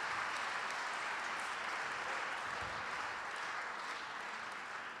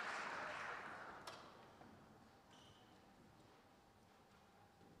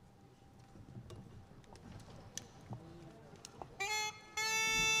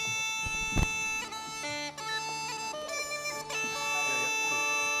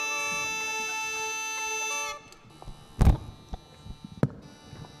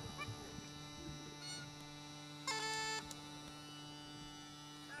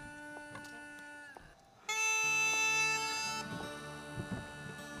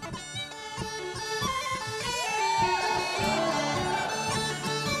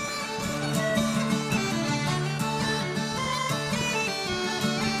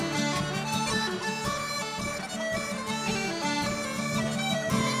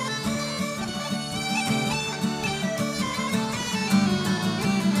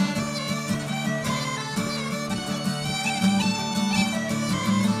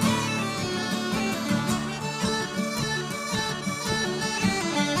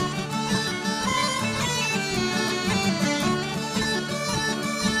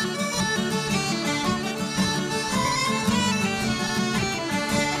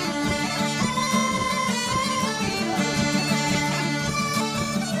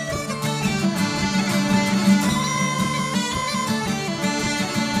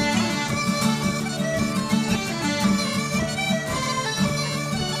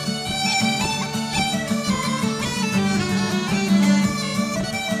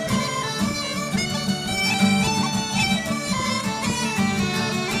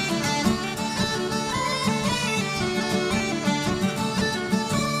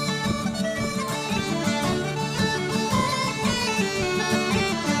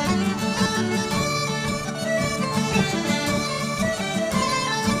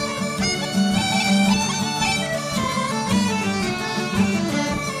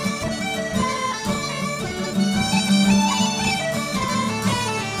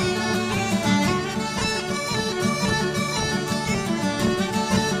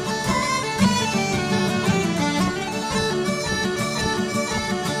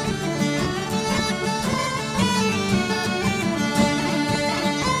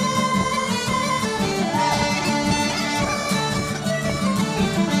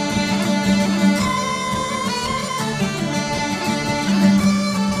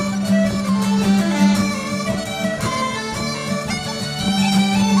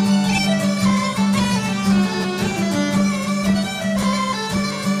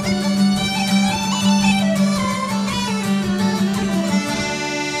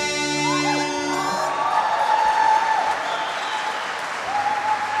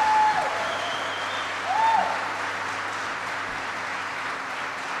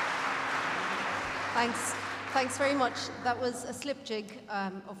 much. That was a slip jig,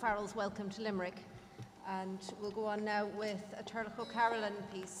 O'Farrell's Welcome to Limerick. And we'll go on now with a Turlough O'Carolan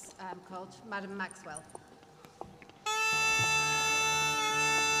piece called Madam Maxwell.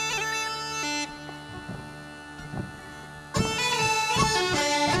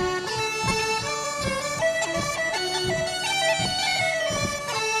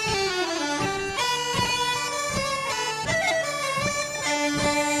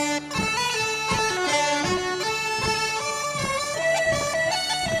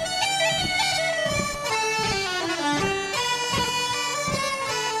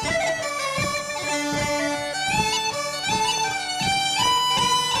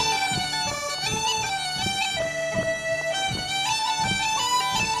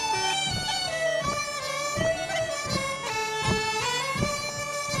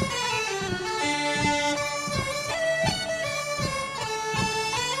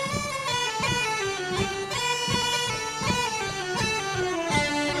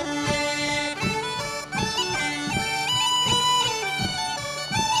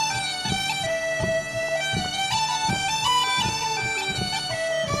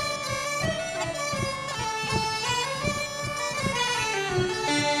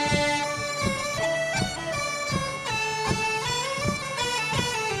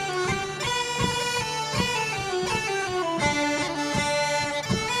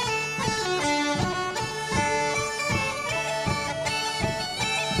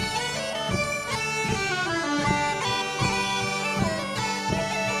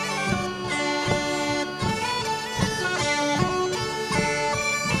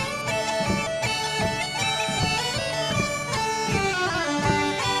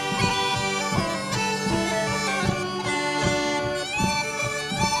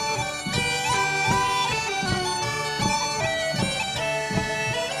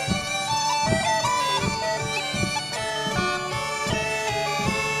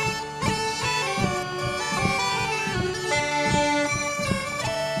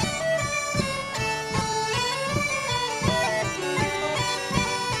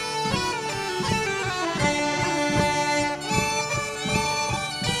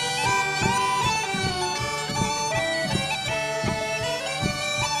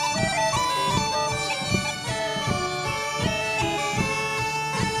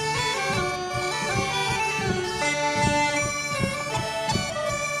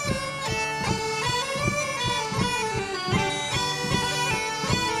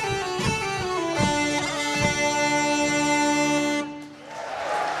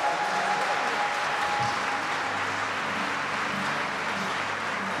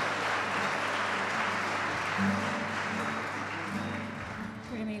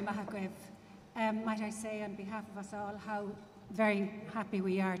 Might I say on behalf of us all how very happy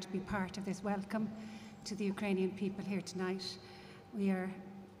we are to be part of this welcome to the Ukrainian people here tonight. We are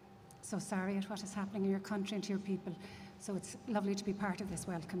so sorry at what is happening in your country and to your people, so it's lovely to be part of this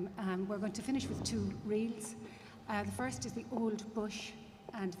welcome. We're going to finish with two reels. The first is the Old Bush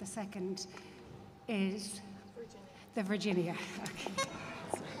and the second is the Virginia. Okay.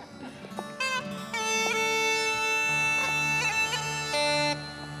 Thank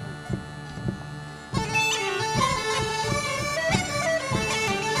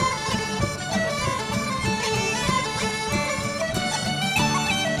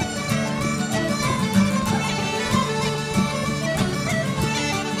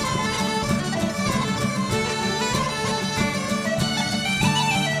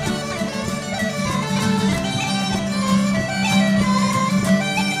you.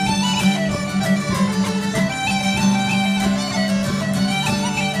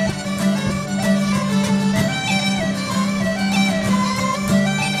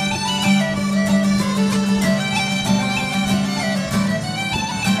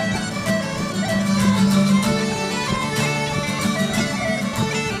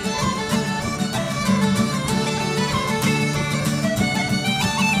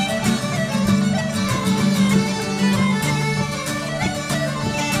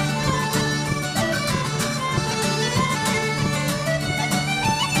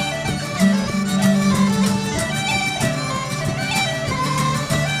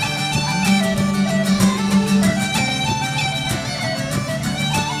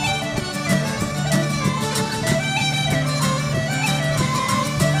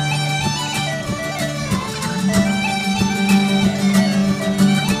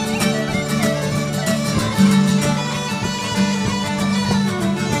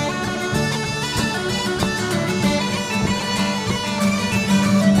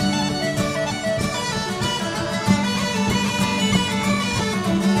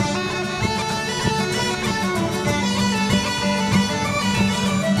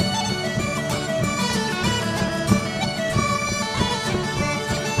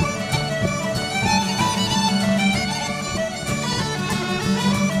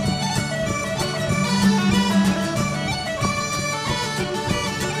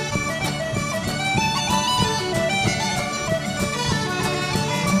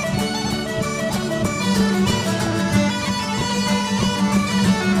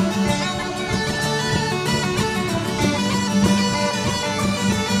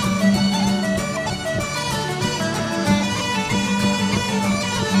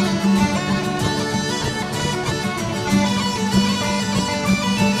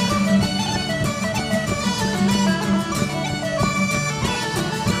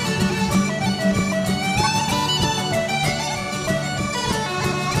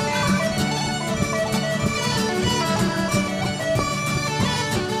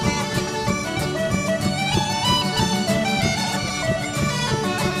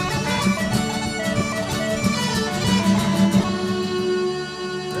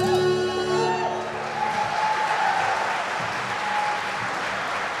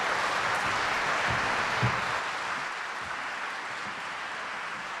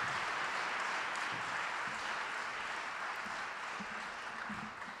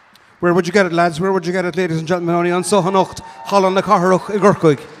 Where would you get it, lads? Where would you get it, ladies and gentlemen? Only on Sohanocht, Holland na Caharach,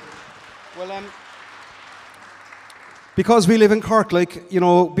 Igurkuig. Well, because we live in Cork, like, you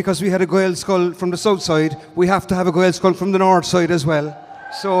know, because we had a Gael skull from the south side, we have to have a Gael skull from the north side as well.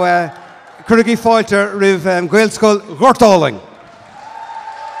 So, Currigi Falter, Riv Gael skull, Gortaling.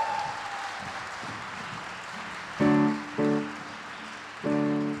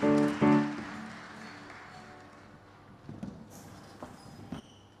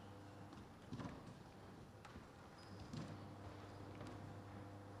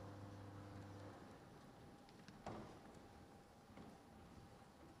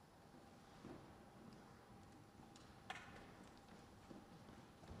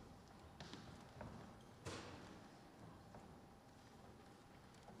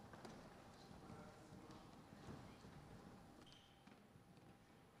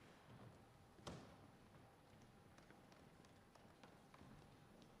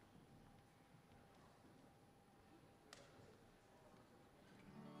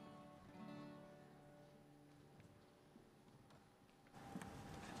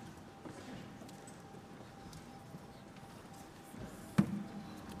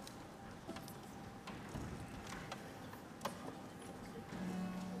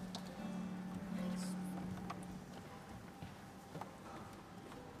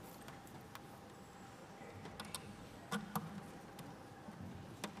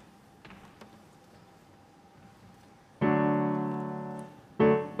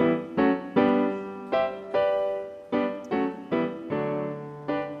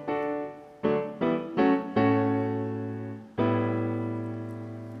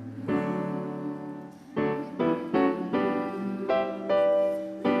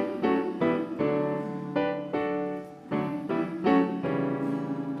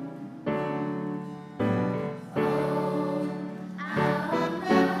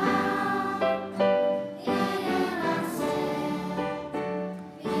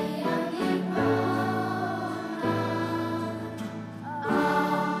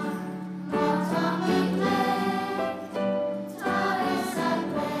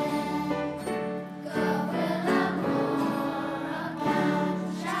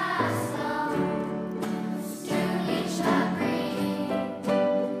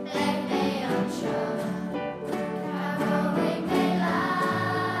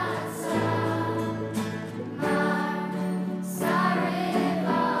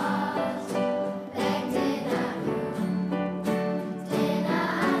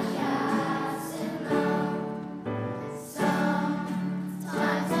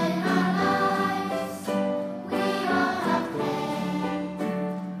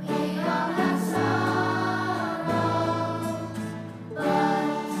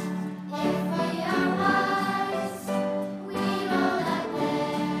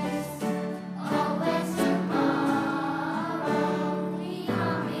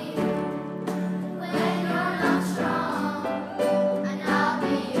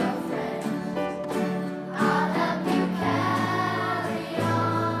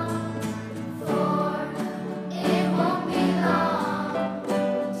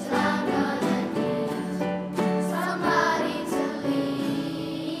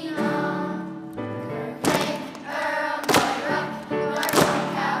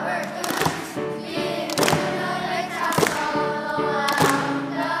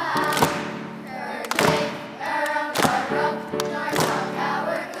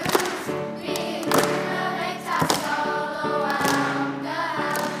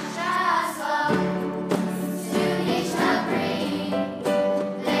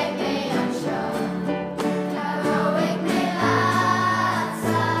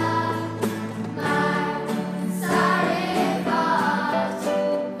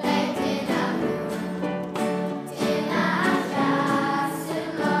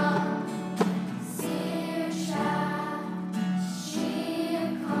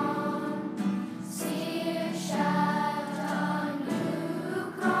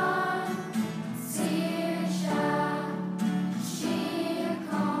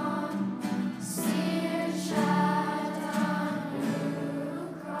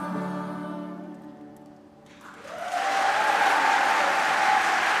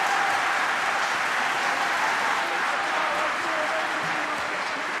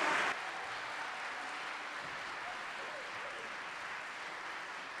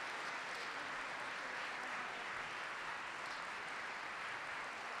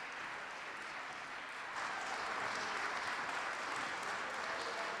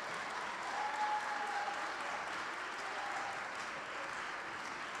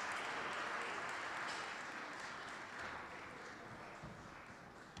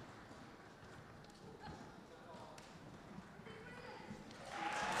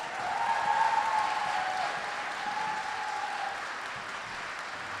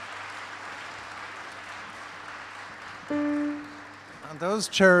 And those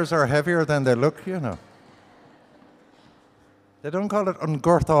chairs are heavier than they look, you know. They don't call it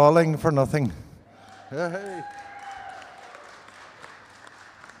ungurthaling for nothing. Hey. Oh,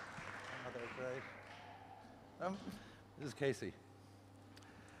 they're great. This is Casey.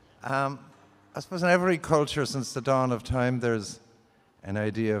 I suppose in every culture since the dawn of time, there's an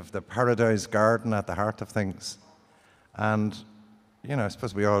idea of the paradise garden at the heart of things. And, you know, I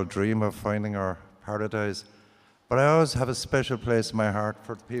suppose we all dream of finding our paradise. But I always have a special place in my heart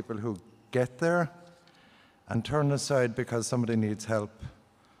for people who get there and turn aside because somebody needs help.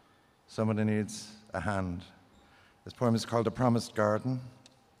 Somebody needs a hand. This poem is called The Promised Garden.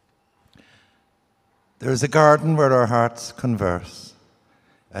 There is a garden where our hearts converse,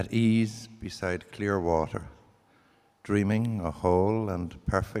 at ease beside clear water, dreaming a whole and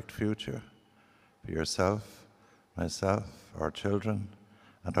perfect future for yourself, myself, our children,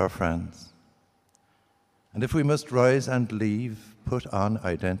 and our friends. And if we must rise and leave, put on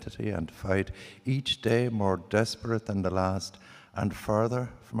identity and fight, each day more desperate than the last and further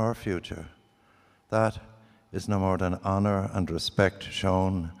from our future, that is no more than honor and respect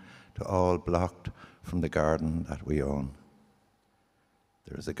shown to all blocked from the garden that we own.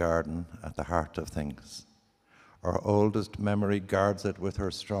 There is a garden at the heart of things. Our oldest memory guards it with her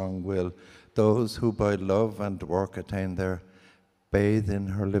strong will. Those who by love and work attain there, bathe in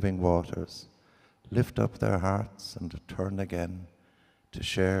her living waters, lift up their hearts and turn again to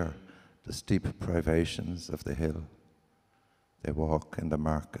share the steep privations of the hill. They walk in the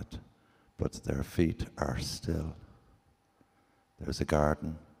market, but their feet are still. There's a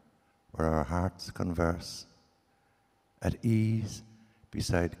garden where our hearts converse, at ease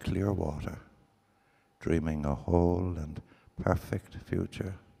beside clear water, dreaming a whole and perfect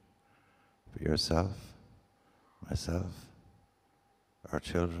future for yourself, myself, our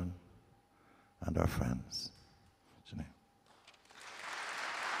children, and our friends. Janine.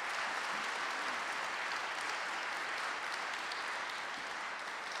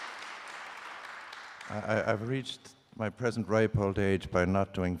 I've reached my present ripe old age by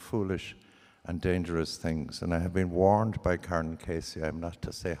not doing foolish and dangerous things, and I have been warned by Karen Casey I'm not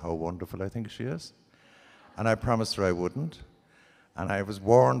to say how wonderful I think she is, and I promised her I wouldn't. And I was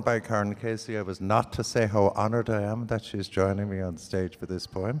warned by Karen Casey I was not to say how honoured I am that she's joining me on stage for this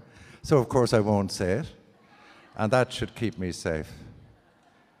poem. So of course I won't say it, and that should keep me safe.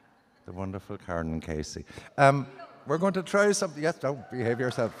 The wonderful Karen Casey. We're going to try something. Yes, don't behave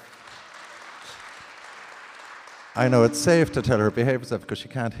yourself. I know it's safe to tell her behave herself because she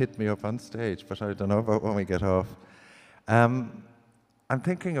can't hit me up on stage, but I don't know about when we get off. I'm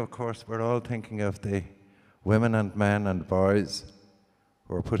thinking, of course, we're all thinking of the women and men and boys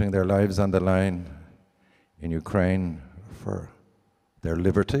who are putting their lives on the line in Ukraine for their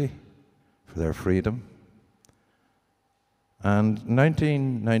liberty, for their freedom. And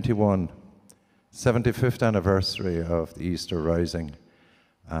 1991, 75th anniversary of the Easter Rising,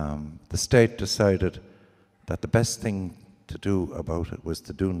 the state decided that the best thing to do about it was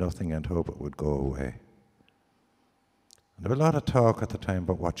to do nothing and hope it would go away. And there was a lot of talk at the time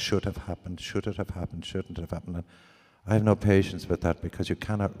about what should have happened, should it have happened, shouldn't it have happened. And I have no patience with that because you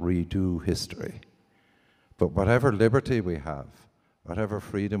cannot redo history. But whatever liberty we have, whatever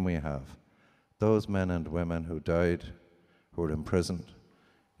freedom we have, those men and women who died, who were imprisoned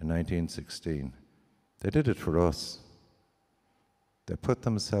in 1916, they did it for us. They put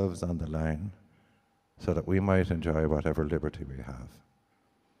themselves on the line so that we might enjoy whatever liberty we have.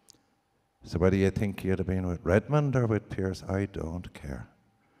 So whether you think you'd have been with Redmond or with Pierce, I don't care.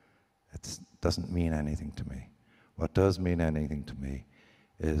 It doesn't mean anything to me. What does mean anything to me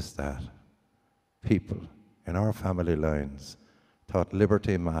is that people in our family lines thought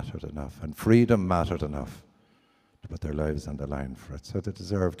liberty mattered enough and freedom mattered enough to put their lives on the line for it, so they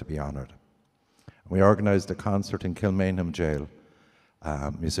deserve to be honoured. We organised a concert in Kilmainham Jail,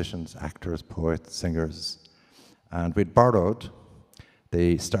 musicians, actors, poets, singers, and we'd borrowed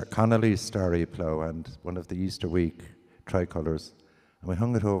the Connolly's Starry Plough and one of the Easter week tricolours, and we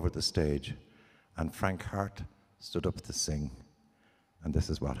hung it over the stage, and Frank Hart stood up to sing, and this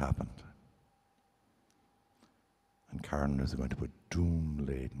is what happened. And Karen is going to put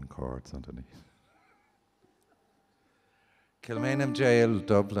doom-laden chords underneath. Kilmainham Jail,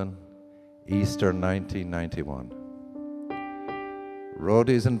 Dublin, Easter 1991.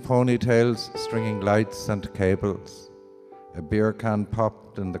 Roadies in ponytails, stringing lights and cables. A beer can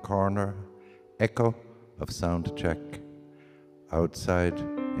popped in the corner, echo of sound check. Outside,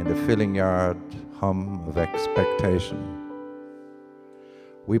 in the filling yard, hum of expectation.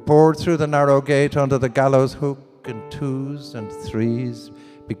 We poured through the narrow gate under the gallows hook in twos and threes,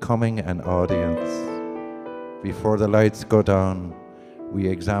 becoming an audience. Before the lights go down, we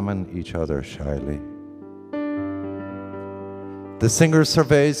examine each other shyly. The singer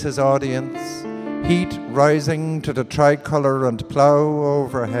surveys his audience, heat rising to the tricolour and plough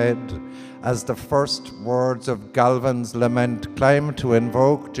overhead as the first words of Galvin's lament climb to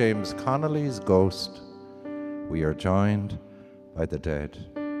invoke James Connolly's ghost. We are joined by the dead.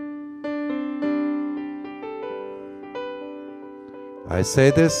 I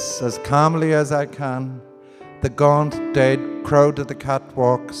say this as calmly as I can. The gaunt dead crowded the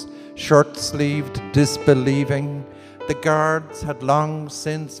catwalks, shirt-sleeved, disbelieving. The guards had long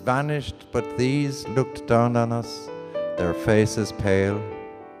since vanished, but these looked down on us, their faces pale.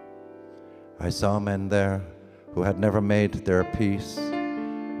 I saw men there who had never made their peace,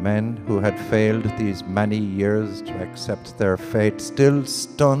 men who had failed these many years to accept their fate, still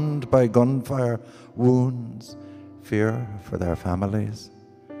stunned by gunfire wounds, fear for their families,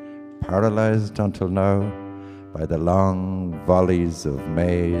 paralyzed until now by the long volleys of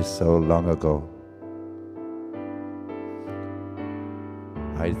May so long ago.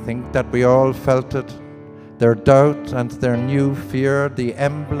 I think that we all felt it, their doubt and their new fear, the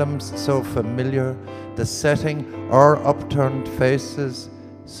emblems so familiar, the setting, our upturned faces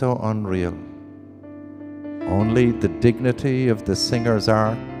so unreal. Only the dignity of the singer's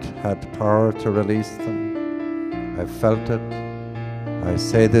art had power to release them. I felt it. I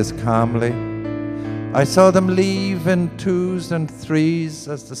say this calmly. I saw them leave in 2s and 3s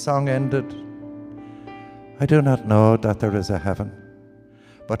as the song ended. I do not know that there is a heaven,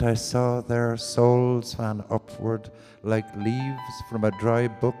 but I saw their souls fan upward like leaves from a dry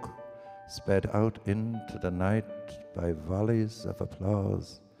book, sped out into the night by volleys of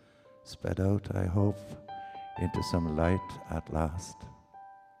applause, sped out, I hope, into some light at last.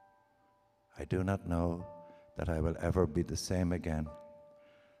 I do not know that I will ever be the same again.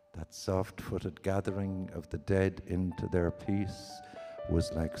 That soft-footed gathering of the dead into their peace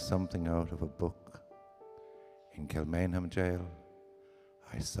was like something out of a book. In Kilmainham jail,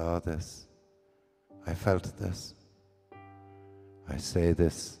 I saw this. I felt this. I say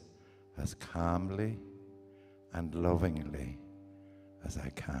this as calmly and lovingly as I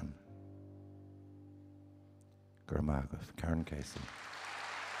can. Gurmagov, Karen Casey.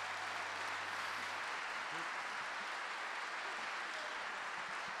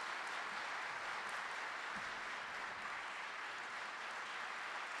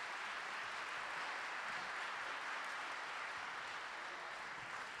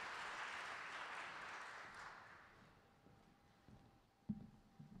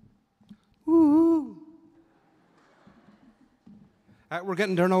 We're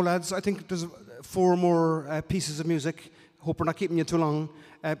getting there now, lads. I think there's 4 more pieces of music. Hope we're not keeping you too long.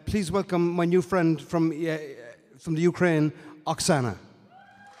 Please welcome my new friend from the Ukraine, Oksana.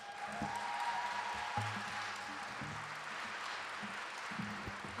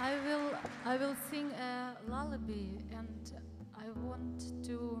 I will sing a lullaby, and I want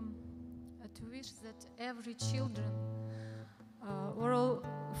to wish that every children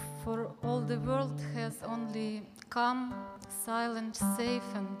for all the world has only calm, silent, safe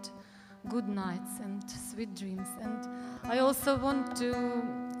and good nights and sweet dreams. And I also want to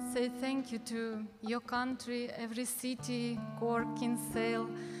say thank you to your country, every city, Cork, Kinsale,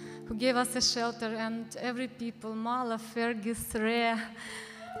 who gave us a shelter, and every people, Mala, Fergus, Rhea,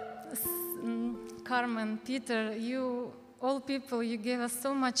 Carmen, Peter, you, all people, you gave us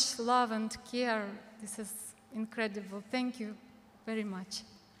so much love and care. This is incredible. Thank you very much.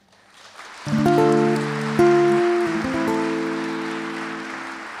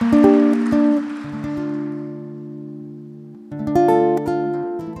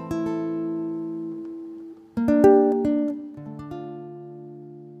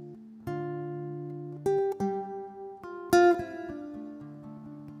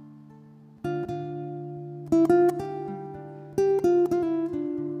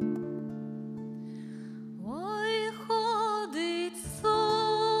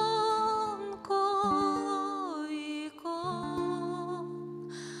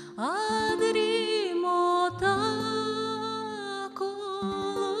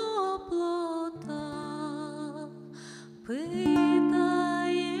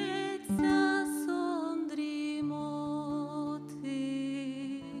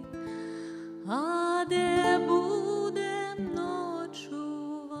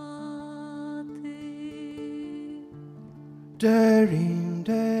 Daring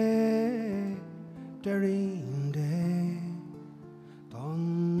day, daring day,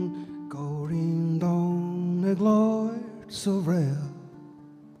 don going down a glide so rare.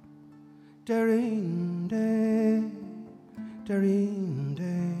 Daring day,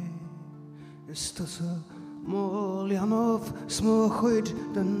 is to so Molianov smochud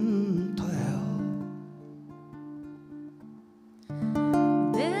den tail.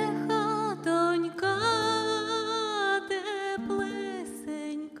 Деха донька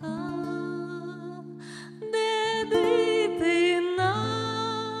теплесенька, де дитина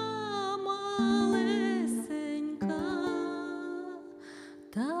малесенька,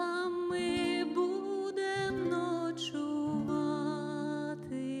 там ми будем ночувати.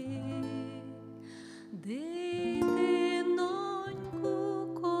 Дитиноньку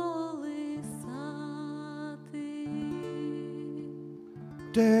колисати.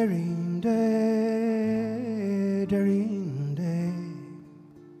 Daring day, daring day.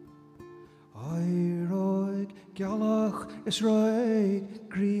 I roig galach is roig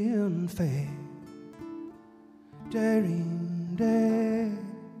green fay. Daring day,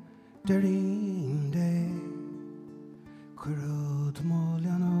 daring day. Curled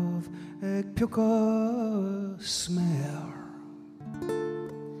Molyanov eg puka smer.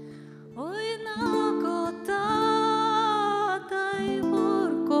 Ой, на кота та й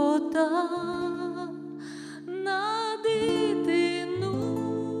воркота, на дитину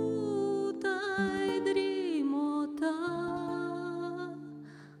та й дрімота.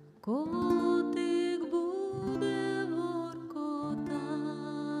 Котик буде воркотати,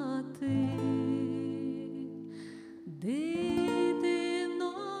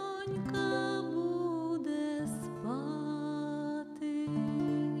 дитинонька буде спати.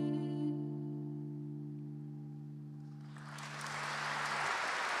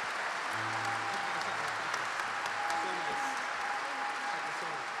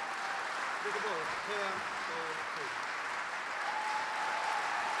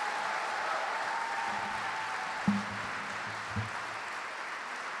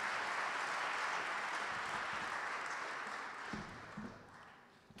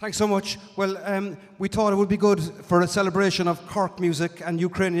 Thanks so much. Well, we thought it would be good for a celebration of Cork music and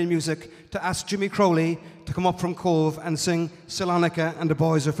Ukrainian music to ask Jimmy Crowley to come up from Cove and sing Salonika and the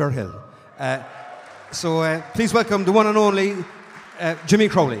Boys of Fairhill. So please welcome the one and only Jimmy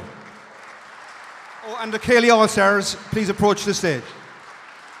Crowley. Oh, and the Cayley All-Stars, please approach the stage.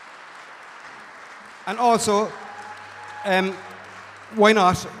 And also, why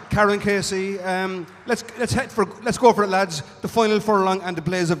not, Karen Casey, let's go for it, lads. The Final Furlong and the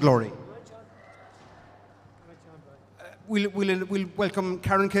Blaze of Glory. We'll welcome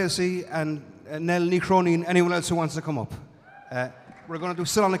Karen Casey and Nell Nicroni and anyone else who wants to come up. We're going to do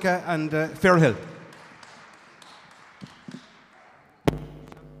Salonika and Fairhill.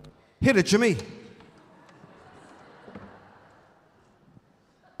 Hit it, Jimmy.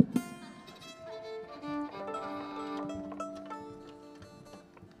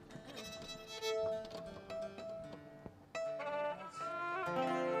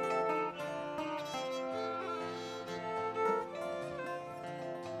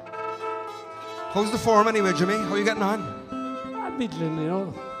 How's the form anyway, Jimmy? How are you getting on? Middling, you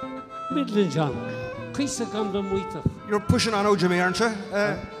know. Middling, John. Quisa gandam muita. You're pushing on, Jimmy, aren't you?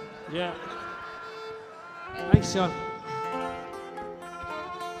 Yeah. Thanks, John.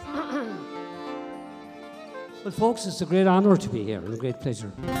 Well, folks, it's a great honour to be here and a great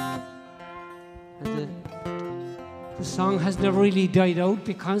pleasure. And the song has never really died out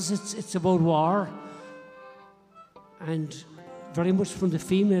because it's about war and very much from the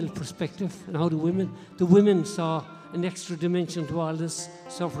female perspective and how the women saw an extra dimension to all this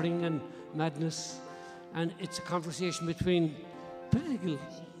suffering and madness. And it's a conversation between political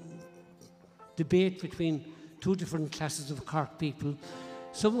debate between two different classes of Cork people.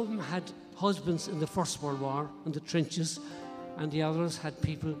 Some of them had husbands in the First World War in the trenches, and the others had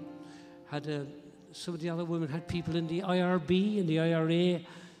people, some of the other women had people in the IRB and the IRA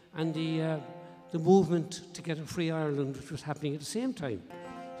and the movement to get a free Ireland, which was happening at the same time.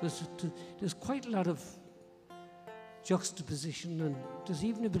 So there's quite a lot of juxtaposition, and there's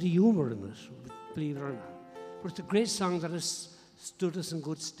even a bit of humour in it, believe it or not. But it's a great song that has stood us in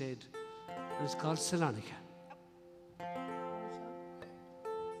good stead, and it's called Salonika.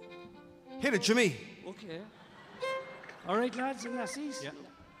 Hit it, Jimmy. Okay. All right, lads and lassies? Yeah.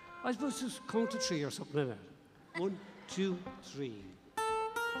 I suppose just count to three or something like that. 1, 2, 3.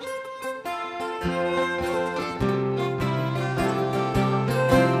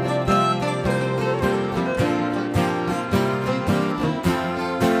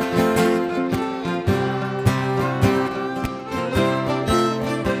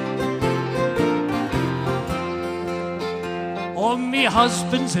 Oh, me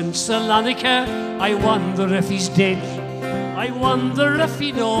husband's in Salonika. I wonder if he's dead. I wonder if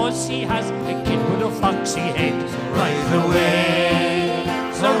he knows he has a kid with a foxy head. Right away,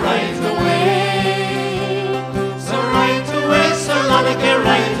 so right away.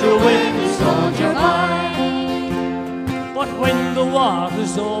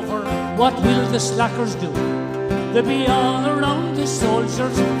 is over, what will the slackers do? They'll be all around the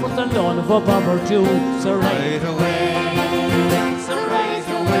soldiers for the loan of a bob or two. So right away, so right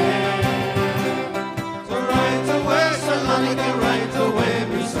away, So right away, so Lannigan, right away,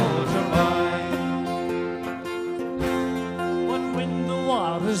 me soldier boy. But when the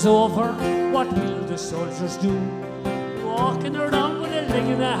war is over, what will the soldiers do? Walking around with a leg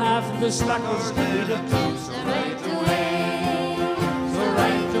and a half, and the slackers will have two. So right away, so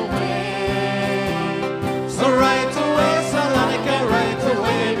right away, So right away, so Lannigan, right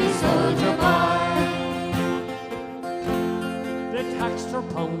away, me soldier boy. they taxed her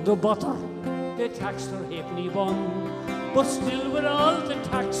pound of butter, they taxed her halfpenny bun, but still with all the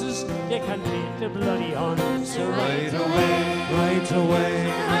taxes, they can make the bloody on. So Right away, right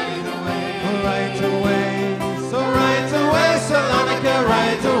away, right away, right away. So right away, so Lannigan,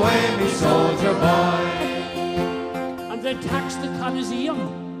 right away, me soldier boy. And they tax the Coliseum,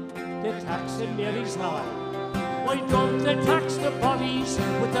 they tax the Mary's Hall. Why don't they tax the bodies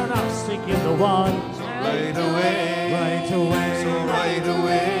with their ass in the wall? Right away, right away, so right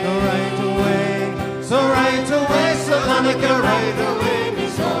away, so right away, so right away, so Lannigan, right away, me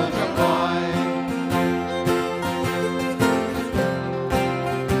soldier boy.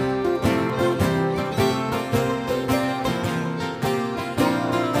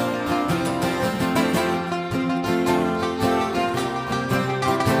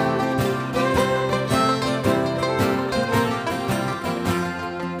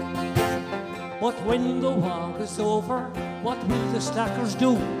 But when the war is over, what will the slackers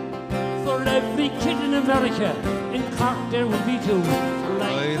do? For every kid in America, in Cork there will be two.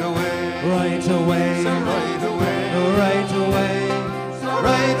 Right away, Right away, so right away, right away, so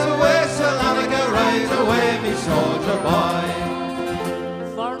right away, so Lannigan, right away, me soldier boy.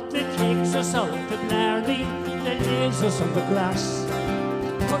 For they takes us out to Blarney, they lays us on the grass,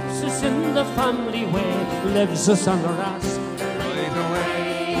 puts us in the family way, leaves us on our ass. Right away,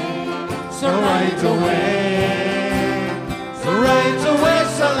 So right away, so right away,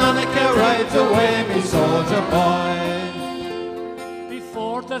 so Lannigan, right away, me soldier boy.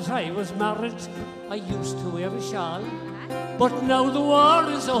 Before that I was married, I used to wear a shawl. But now the war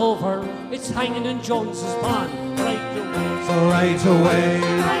is over, it's hanging in Jones's pond. Right away, So right away,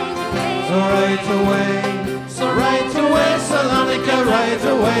 so right away, so right away, so Lannigan, right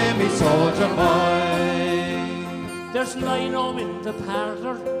away, me soldier boy. there's lino in the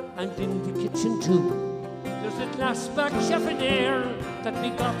parlour and in the kitchen too. There's a glassback cheffonier that we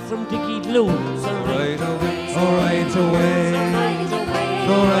got from Dickie Blue. So Right away, so right away,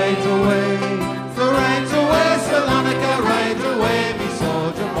 so right away, so right away, so Lannigan, right away, me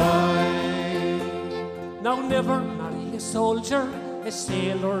soldier boy. Now never marry a soldier, a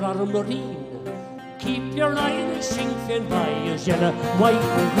sailor or a marine. Keep your eye on the Sinn Féin by his yellow, white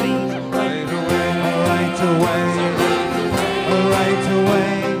and green. Right away, right away, right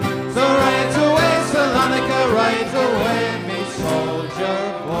away, so right away, so Lannigan, right away, me soldier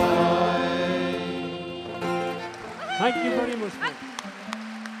boy. Thank you very much. Folks.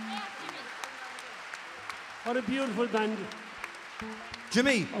 What a beautiful band.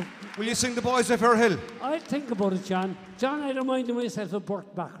 Jimmy, will you sing The Boys of Fair Hill? I'll think about it, John. John, I reminded myself of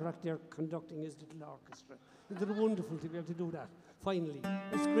Burt Bacharach there conducting his little orchestra. It was wonderful to be able to do that, finally.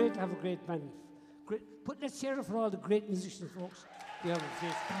 It's great to have a great band. Great. Let's hear it for all the great musicians, folks. We have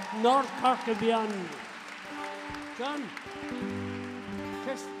it. North Cork and beyond. John,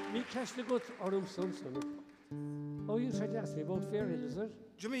 me catch the good Orum Son. Oh, you tried to ask me about Fair Hill, is it?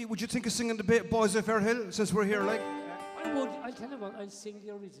 Jimmy, would you think of singing The Boys of Fair Hill since we're here, like? I would. I'll tell you what, I'll sing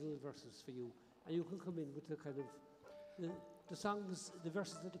the original verses for you, and you can come in with the kind of the songs, the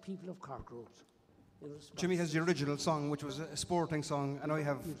verses that the people of Cork wrote. Jimmy has the original song, which was a sporting song, and I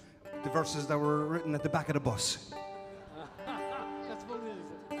have the verses that were written at the back of the bus. That's what it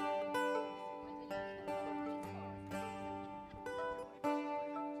is.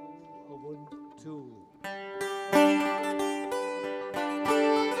 One, two.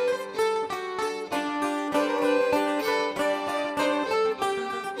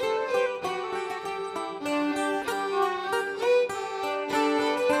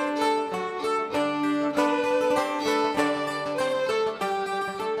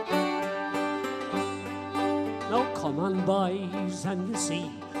 Boys, and you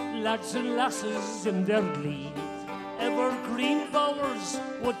see lads and lasses in their glee. Evergreen bowers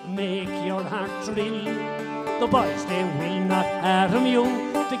would make your heart thrill. The boys, they will not harm you.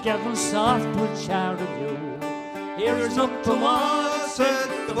 The girls soft will charm you. Here's up to us,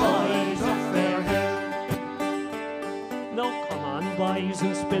 said the boys of Fair Hill. Now come on, boys,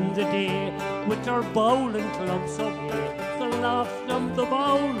 and spend the day with our bowling clubs of hay. The aloft on the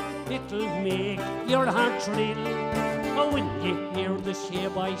bowl, it'll make your heart thrill. Oh, when you hear the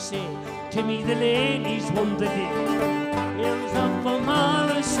shape I say, to me the ladies won the day. Here's up for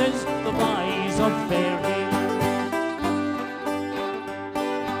Morris, says the boys of Fairhill.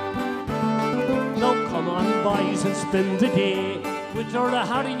 Now come on, boys, and spend the day with your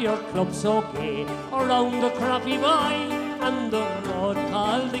Harrier club so gay, around the Crappy Boy and the road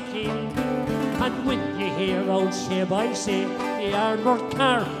called the King. And when you hear old Sheb I say, the Armored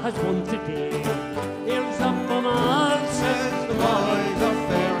Car has won today. Here's up from all, says the boys of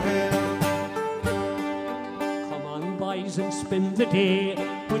Fairhill. Come on, boys, and spend the day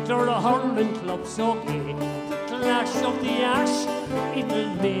with your hurling club so gay. The clash of the ash,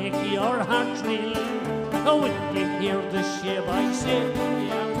 it'll make your heart thrill. Oh, when you hear the Sheb I say,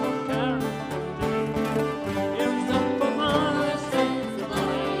 the Armored Car has won today. Here's up from all, says the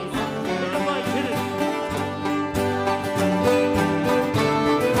boys of Fairhill.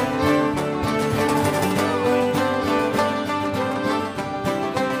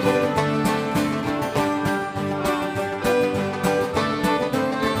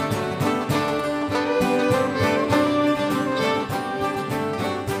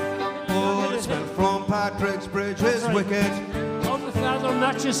 Patrick's Bridge is wicked. On the father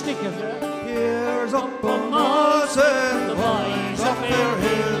matches sticketh. Here's up on Moses, the boys of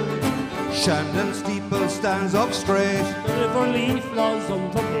Fairhill. Shandon steeple stands up straight. The river leaf lies on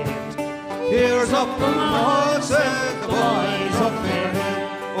the bed. Here's up on Moses, the boys of Fairhill.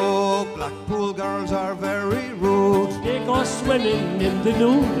 Oh, Blackpool girls are very rude. They go swimming in the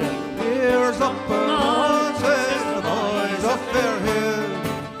nude. Here's up on Moses, the boys of Fairhill.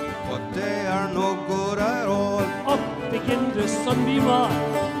 But they are no good at all. Up begin the sunbeam on.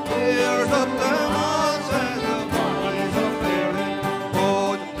 Here's up the Moses, the boys of Fairhill.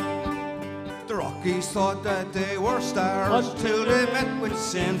 Oh, the Rockies thought that they were stars until they met with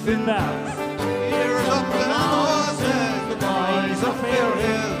St. Finbarr. Here's up the Moses, the boys of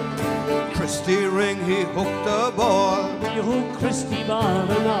Fairhill. Christy Ring, he hooked the ball. You hook Christy ball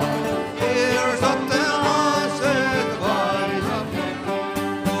and all. Here's up the Moses, the boys of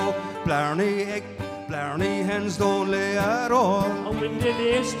Fairhill. Blarney hens don't lay at all. And when they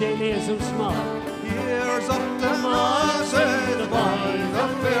lay so small. Here's up the Moses, the boys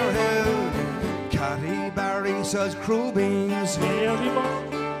of Fairhill. Catty Barry sells crew beans. Here's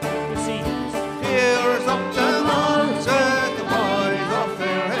up the Moses, the boys of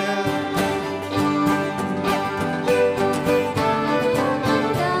Fairhill.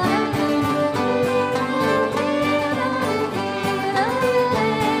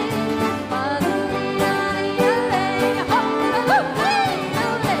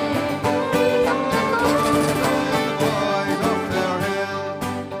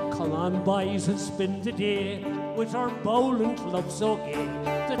 Boys and spend the day with our bowling club so gay.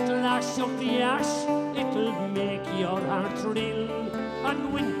 The clash of the ash, it'll make your heart thrill.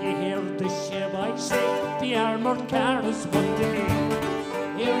 And when you hear the Sheb I say, the Armored Car has won the day.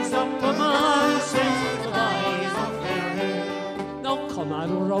 Here's up the Moses, the boys of Fairhill. Now come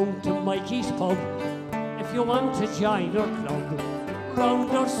on around to Mikey's pub if you want to join our club.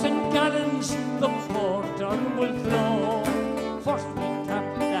 Round our St. Gallen's, the porter will flow. First we tap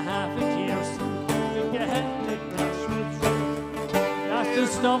the half a years, then you head the cash will flow. That's the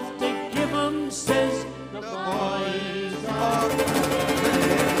stuff they give 'em, says the boys of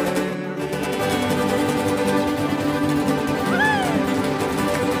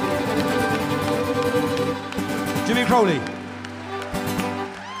Jimmy Crowley.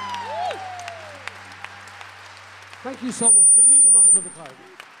 Thank you so much. Good meeting you, the card.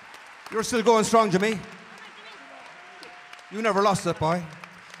 You're still going strong, Jimmy. You never lost it, boy.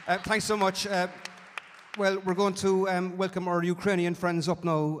 Thanks so much. Well, we're going to welcome our Ukrainian friends up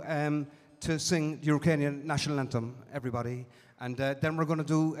now to sing the Ukrainian national anthem, everybody. And then we're going to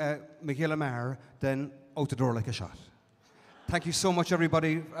do Michaela Maher, then Out the Door Like a Shot. Thank you so much,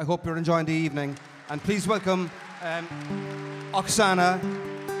 everybody. I hope you're enjoying the evening. And please welcome Oksana,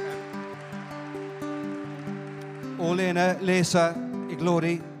 Olena, Lesa,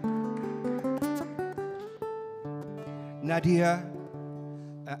 Iglori, Nadia,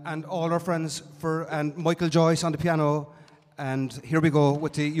 and all our friends, and Michael Joyce on the piano. And here we go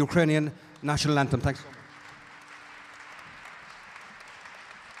with the Ukrainian national anthem. Thanks so much.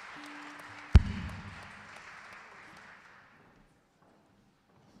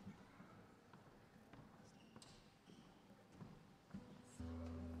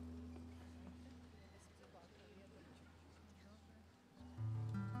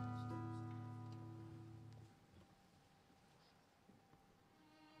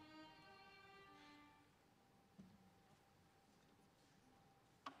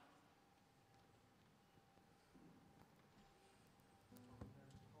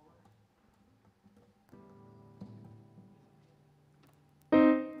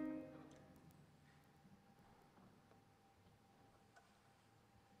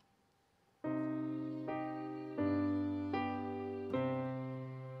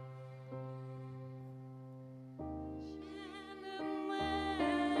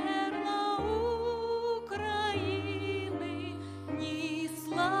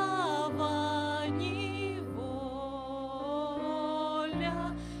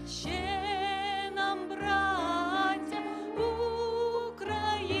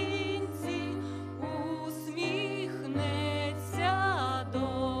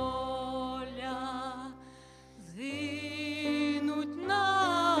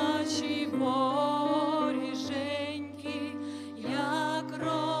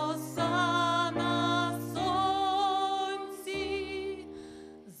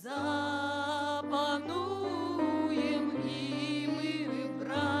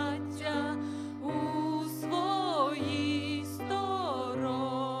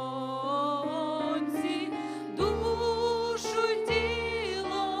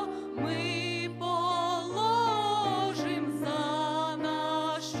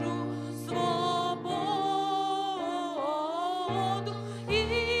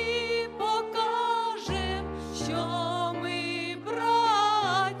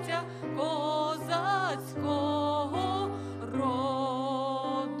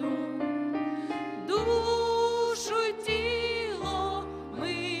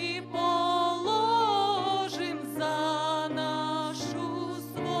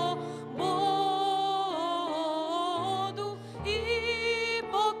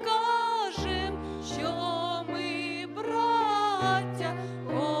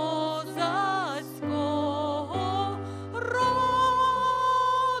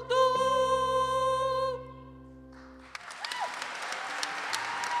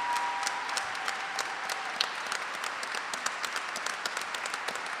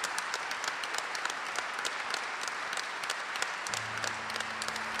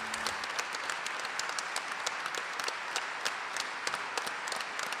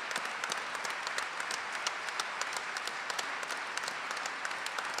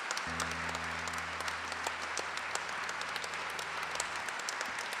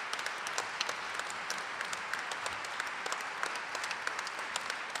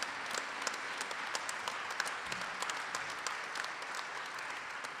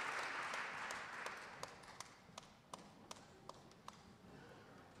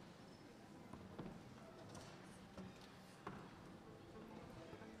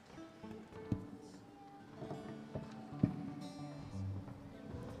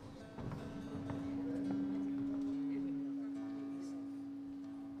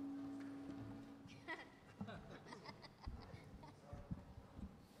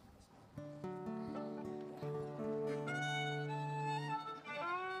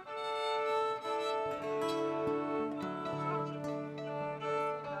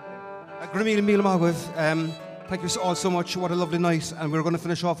 Gramil Mil Magwiv, thank you all so much. What a lovely night. And we're going to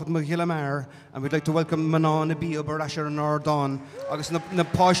finish off with Magilla Mar. And we'd like to welcome Manon Nabia Barasher and Ardon. Agus na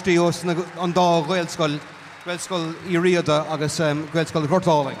Poshtios on Dog Gaelskull Iriada Agus Gaelskull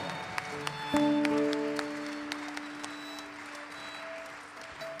Gortaling.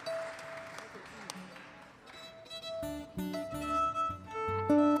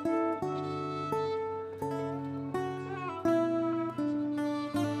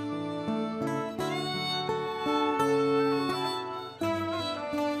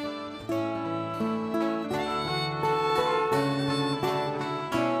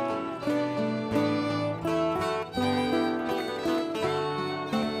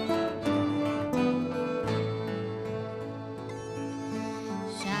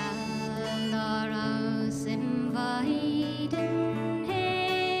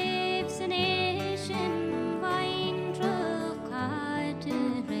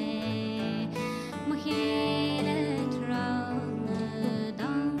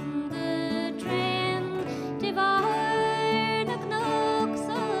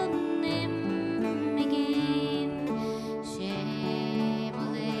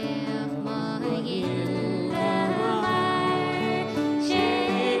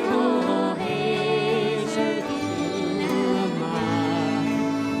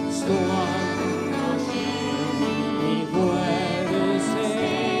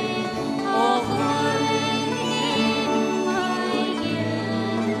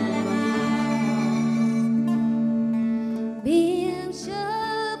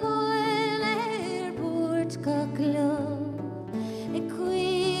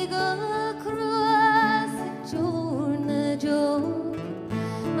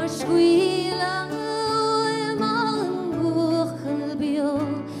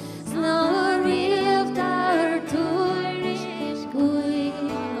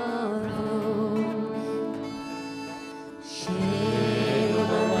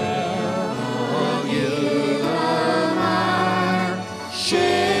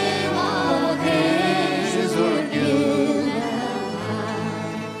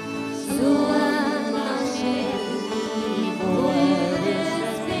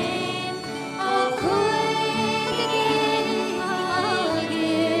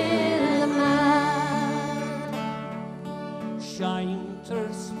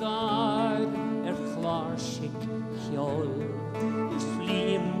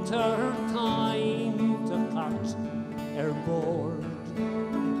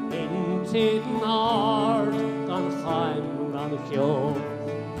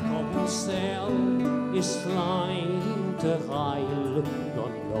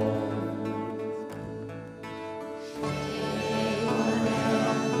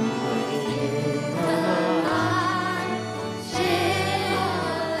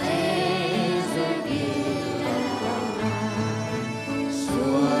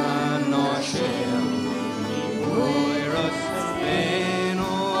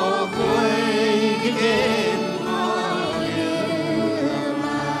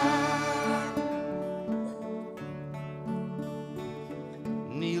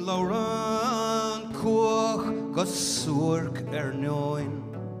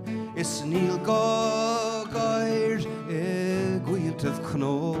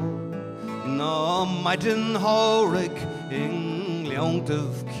 Maidin Haurig in Leont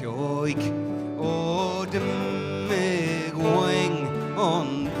of Kyoik, O Dimig Wing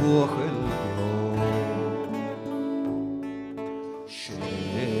on Buchel.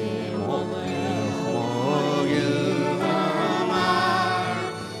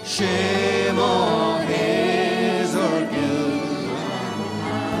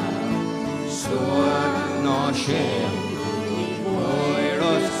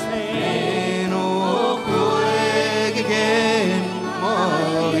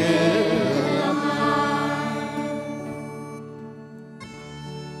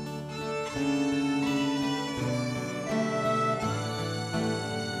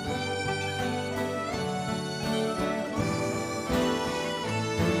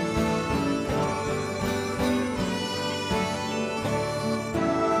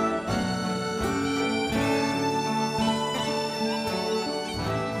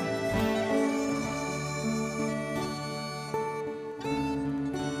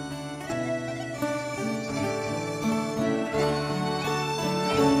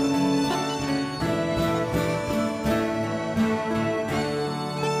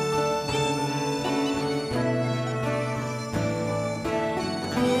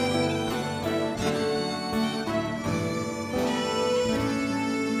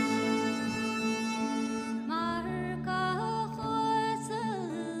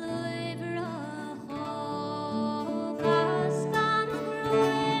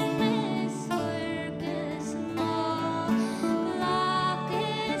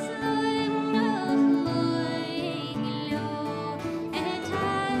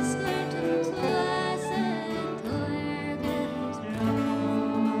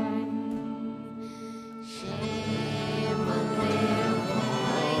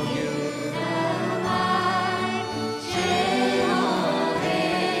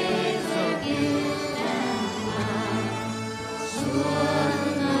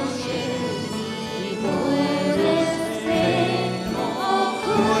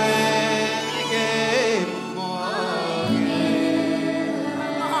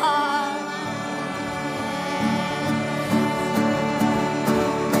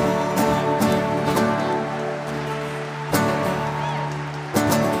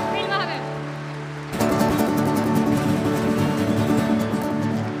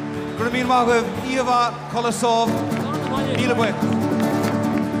 mágah Íomha Colasov, Míle buíochas.